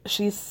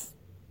she's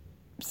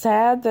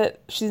sad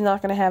that she's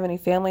not going to have any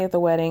family at the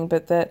wedding,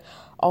 but that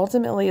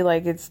ultimately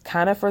like it's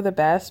kind of for the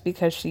best,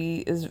 because she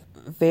is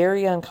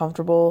very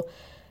uncomfortable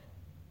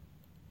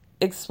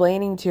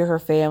explaining to her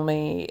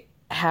family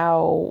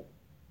how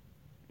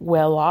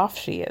well off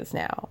she is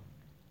now.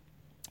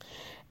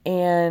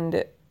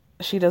 And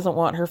she doesn't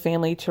want her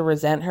family to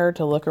resent her,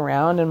 to look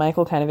around. And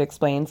Michael kind of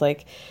explains,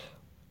 like,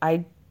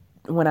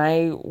 when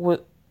I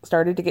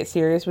started to get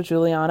serious with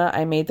Juliana,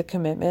 I made the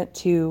commitment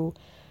to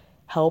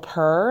help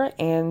her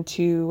and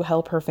to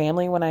help her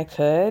family when I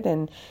could.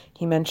 And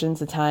he mentions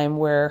a time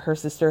where her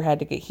sister had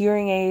to get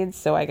hearing aids,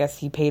 so I guess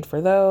he paid for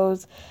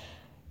those.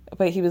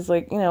 But he was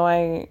like,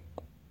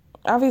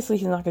 obviously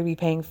he's not going to be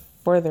paying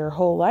for their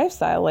whole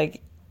lifestyle.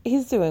 Like,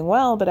 he's doing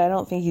well, but I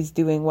don't think he's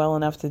doing well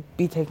enough to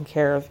be taking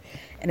care of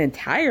an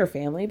entire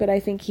family. But I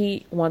think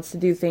he wants to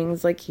do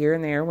things like here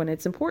and there when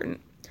it's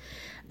important.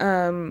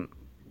 And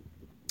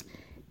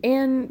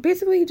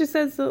basically he just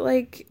says that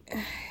like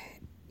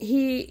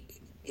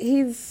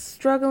he's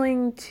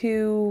struggling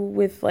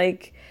with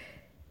like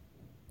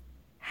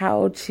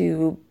how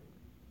to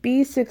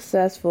be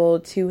successful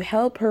to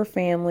help her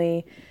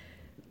family.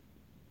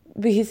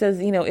 But he says,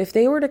 if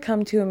they were to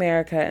come to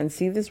America and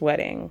see this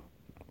wedding,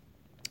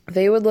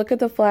 they would look at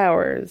the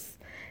flowers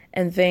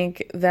and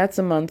think that's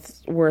a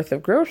month's worth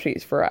of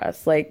groceries for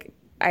us. Like,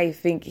 I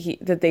think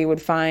that they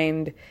would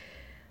find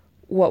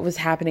what was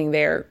happening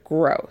there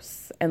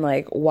gross. And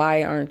like,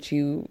 why aren't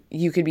you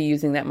could be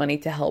using that money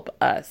to help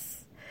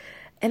us.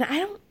 And I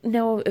don't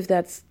know if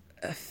that's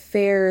a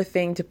fair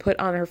thing to put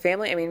on her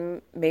family. I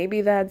mean,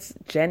 maybe that's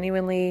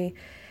genuinely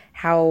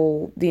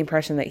how the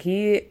impression that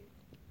he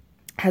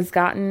has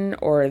gotten,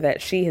 or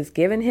that she has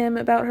given him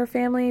about her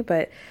family.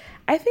 But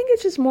I think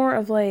it's just more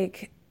of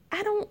like,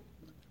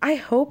 I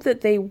hope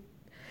that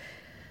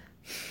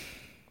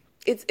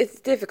it's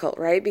difficult,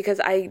 right? Because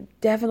I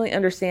definitely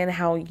understand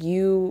how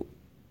you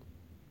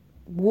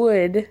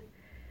would,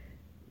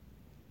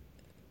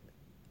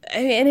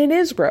 and it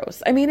is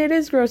gross. I mean, it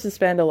is gross to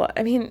spend a lot.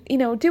 I mean,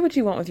 do what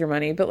you want with your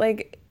money, but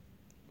like,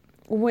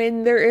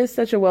 when there is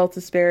such a wealth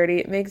disparity,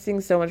 it makes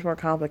things so much more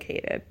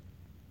complicated.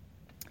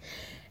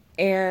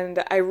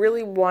 And I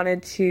really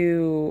wanted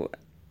to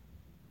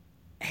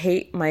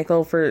hate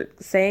Michael for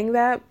saying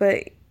that,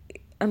 but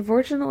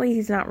unfortunately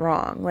he's not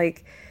wrong.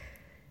 Like,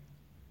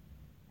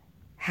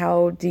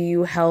 how do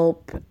you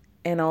help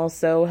and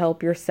also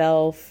help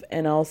yourself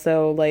and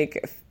also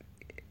like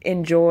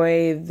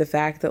enjoy the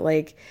fact that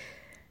like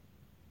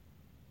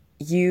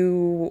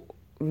you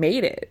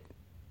made it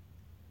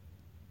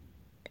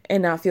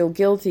and not feel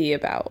guilty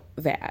about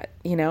that?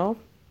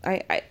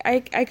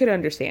 I could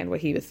understand what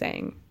he was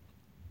saying.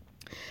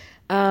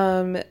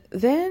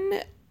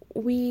 Then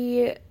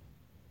we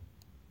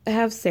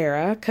have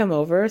Sarah come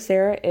over.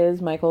 Sarah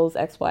is Michael's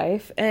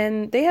ex-wife,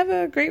 and they have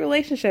a great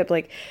relationship.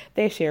 Like,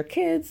 they share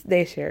kids,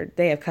 they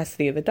have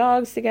custody of the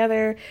dogs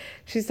together.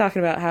 She's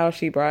talking about how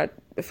she brought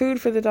food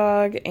for the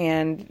dog,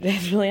 and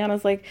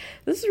Juliana's like,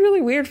 this is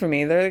really weird for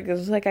me. They're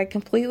just like, I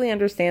completely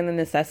understand the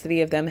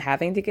necessity of them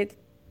having to get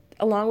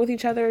along with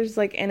each other. It's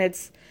like, and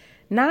it's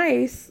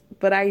nice,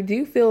 but I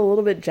do feel a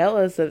little bit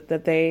jealous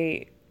that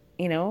they,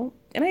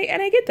 and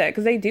I get that,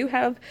 because they do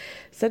have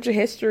such a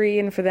history,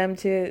 and for them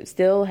to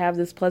still have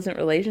this pleasant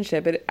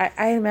relationship,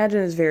 I imagine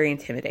is very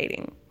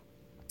intimidating,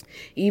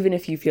 even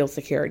if you feel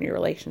secure in your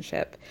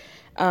relationship.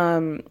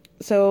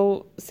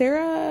 So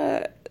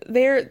Sarah,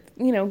 they're,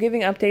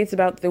 giving updates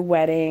about the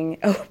wedding.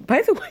 Oh,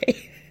 by the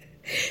way,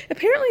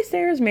 apparently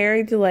Sarah's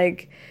married to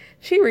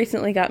she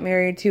recently got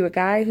married to a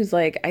guy who's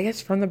I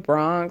guess from the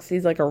Bronx.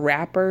 He's a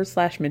rapper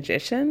 /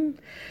 magician.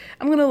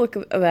 I'm going to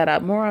look that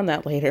up, more on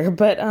that later.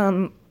 But,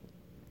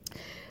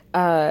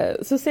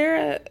 so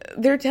Sarah,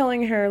 they're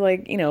telling her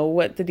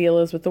what the deal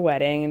is with the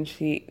wedding. And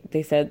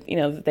they said,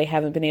 that they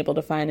haven't been able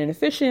to find an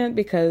officiant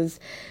because,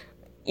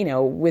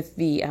 with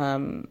the,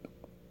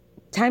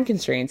 time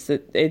constraints,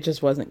 that it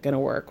just wasn't going to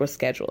work with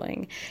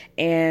scheduling.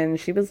 And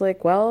she was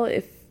like, well,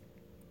 if,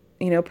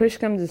 push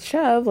comes to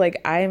shove,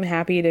 I am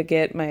happy to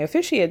get my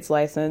officiant's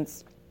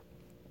license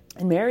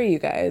and marry you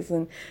guys.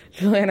 And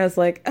Juliana's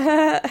like,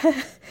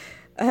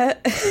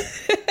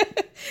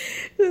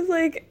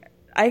 It's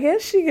I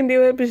guess she can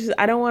do it, but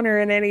I don't want her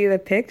in any of the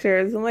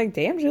pictures. I'm like,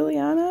 damn,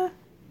 Juliana,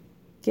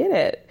 get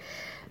it.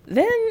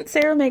 Then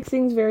Sarah makes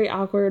things very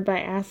awkward by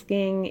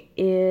asking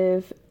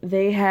if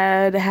they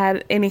had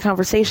any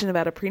conversation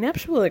about a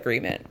prenuptial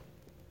agreement.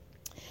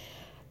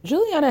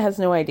 Juliana has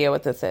no idea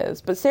what this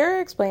is, but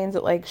Sarah explains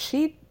that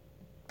she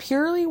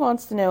purely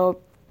wants to know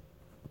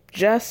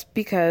just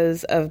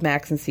because of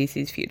Max and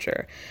Cece's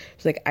future.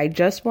 She's like, I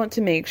just want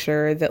to make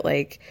sure that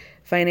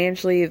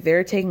financially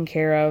they're taken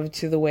care of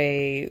to the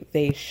way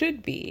they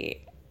should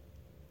be.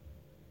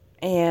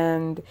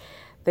 And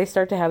they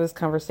start to have this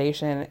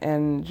conversation,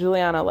 and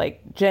Juliana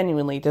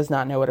genuinely does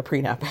not know what a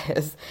prenup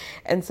is.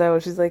 And so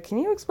she's like, can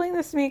you explain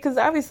this to me? Because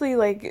obviously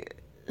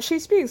she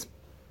speaks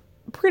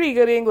pretty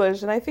good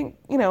English, and I think,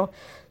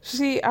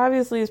 she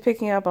obviously is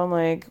picking up on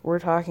we're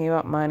talking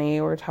about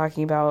money, we're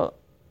talking about,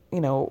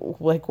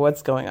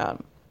 what's going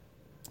on.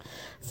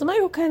 So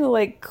Michael kind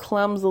of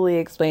clumsily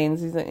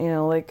explains, he's a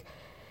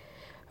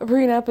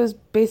prenup is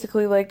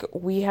basically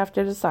we have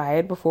to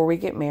decide before we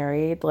get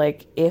married,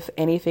 if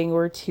anything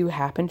were to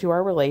happen to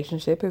our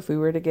relationship, if we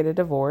were to get a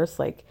divorce,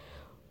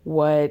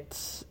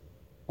 what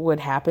would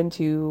happen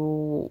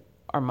to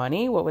our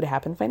money, what would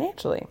happen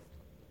financially.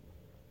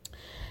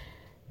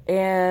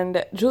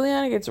 And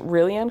Juliana gets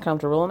really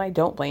uncomfortable, and I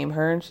don't blame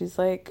her. And she's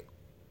like,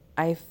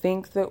 I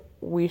think that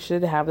we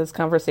should have this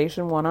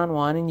conversation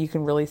one-on-one, and you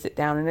can really sit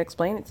down and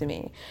explain it to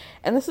me.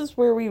 And this is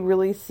where we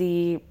really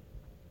see,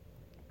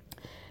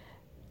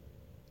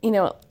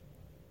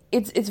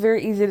 it's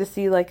very easy to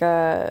see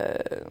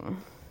a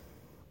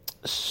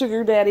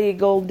sugar daddy,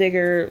 gold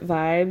digger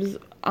vibes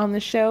on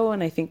the show,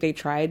 and I think they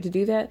tried to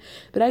do that,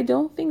 but I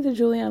don't think that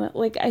Juliana,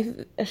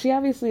 she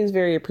obviously is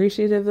very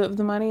appreciative of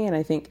the money, and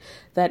I think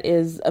that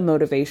is a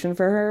motivation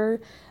for her,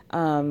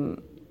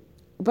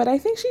 but I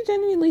think she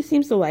genuinely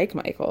seems to like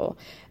Michael,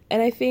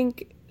 and I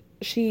think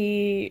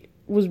she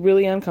was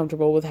really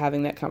uncomfortable with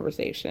having that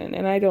conversation,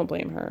 and I don't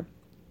blame her.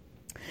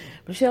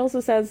 But she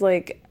also says,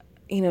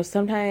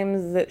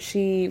 sometimes that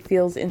she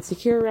feels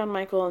insecure around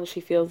Michael, and she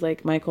feels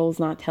like Michael's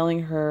not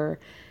telling her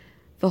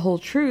the whole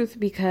truth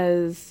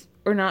because,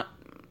 or not,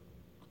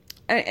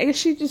 I guess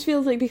she just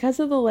feels because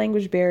of the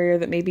language barrier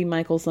that maybe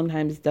Michael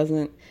sometimes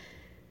doesn't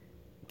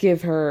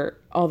give her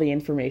all the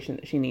information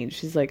that she needs.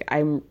 She's like,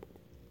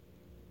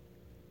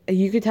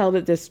 you could tell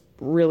that this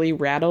really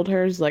rattled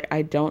her. She's like,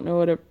 I don't know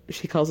what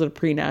she calls it a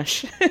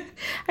prenush.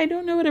 I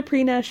don't know what a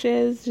prenush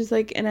is. She's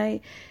like, and I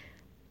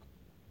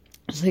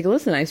was like,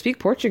 listen, I speak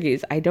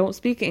Portuguese. I don't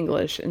speak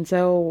English. And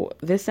so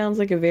this sounds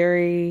like a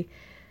very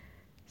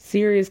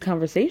serious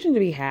conversation to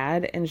be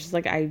had. And she's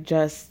like, I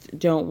just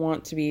don't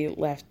want to be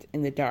left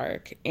in the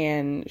dark.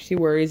 And she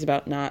worries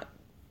about not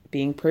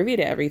being privy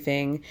to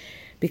everything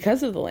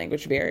because of the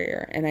language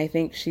barrier. And I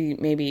think she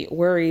maybe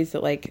worries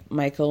that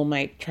Michael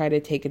might try to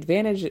take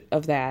advantage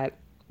of that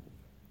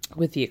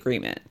with the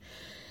agreement.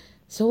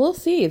 So we'll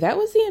see. That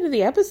was the end of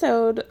the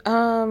episode.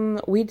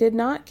 We did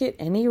not get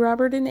any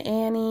Robert and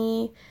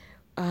Annie.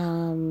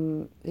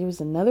 There was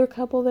another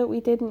couple that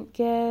we didn't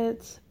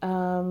get.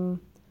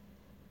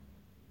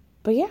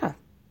 But yeah,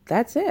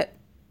 that's it.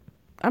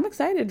 I'm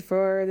excited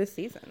for this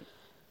season.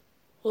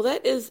 Well,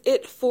 that is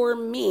it for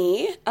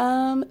me.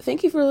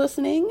 Thank you for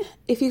listening.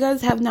 If you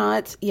guys have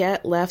not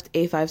yet left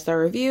a 5-star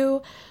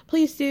review,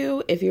 please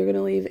do. If you're going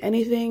to leave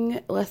anything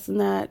less than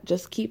that,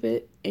 just keep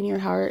it in your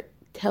heart.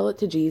 Tell it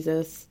to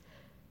Jesus.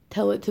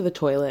 Tell it to the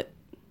toilet.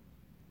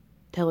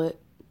 Tell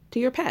it to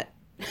your pet.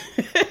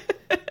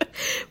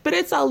 But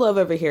it's all love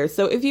over here.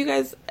 So if you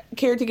guys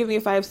care to give me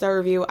a 5-star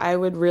review, I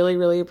would really,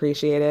 really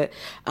appreciate it.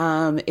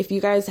 If you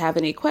guys have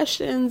any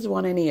questions,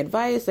 want any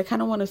advice, I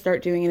kind of want to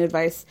start doing an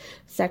advice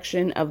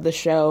section of the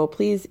show.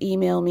 Please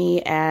email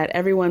me at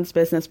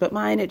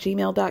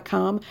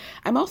everyone'sbusinessbutmine@gmail.com.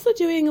 I'm also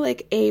doing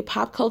a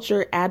pop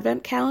culture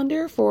advent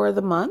calendar for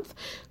the month.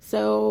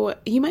 So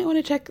you might want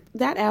to check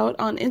that out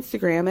on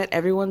Instagram at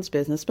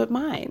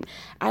everyone'sbusinessbutmine.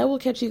 I will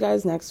catch you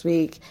guys next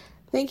week.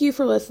 Thank you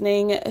for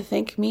listening.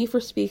 Thank me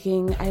for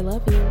speaking. I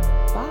love you.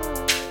 Bye.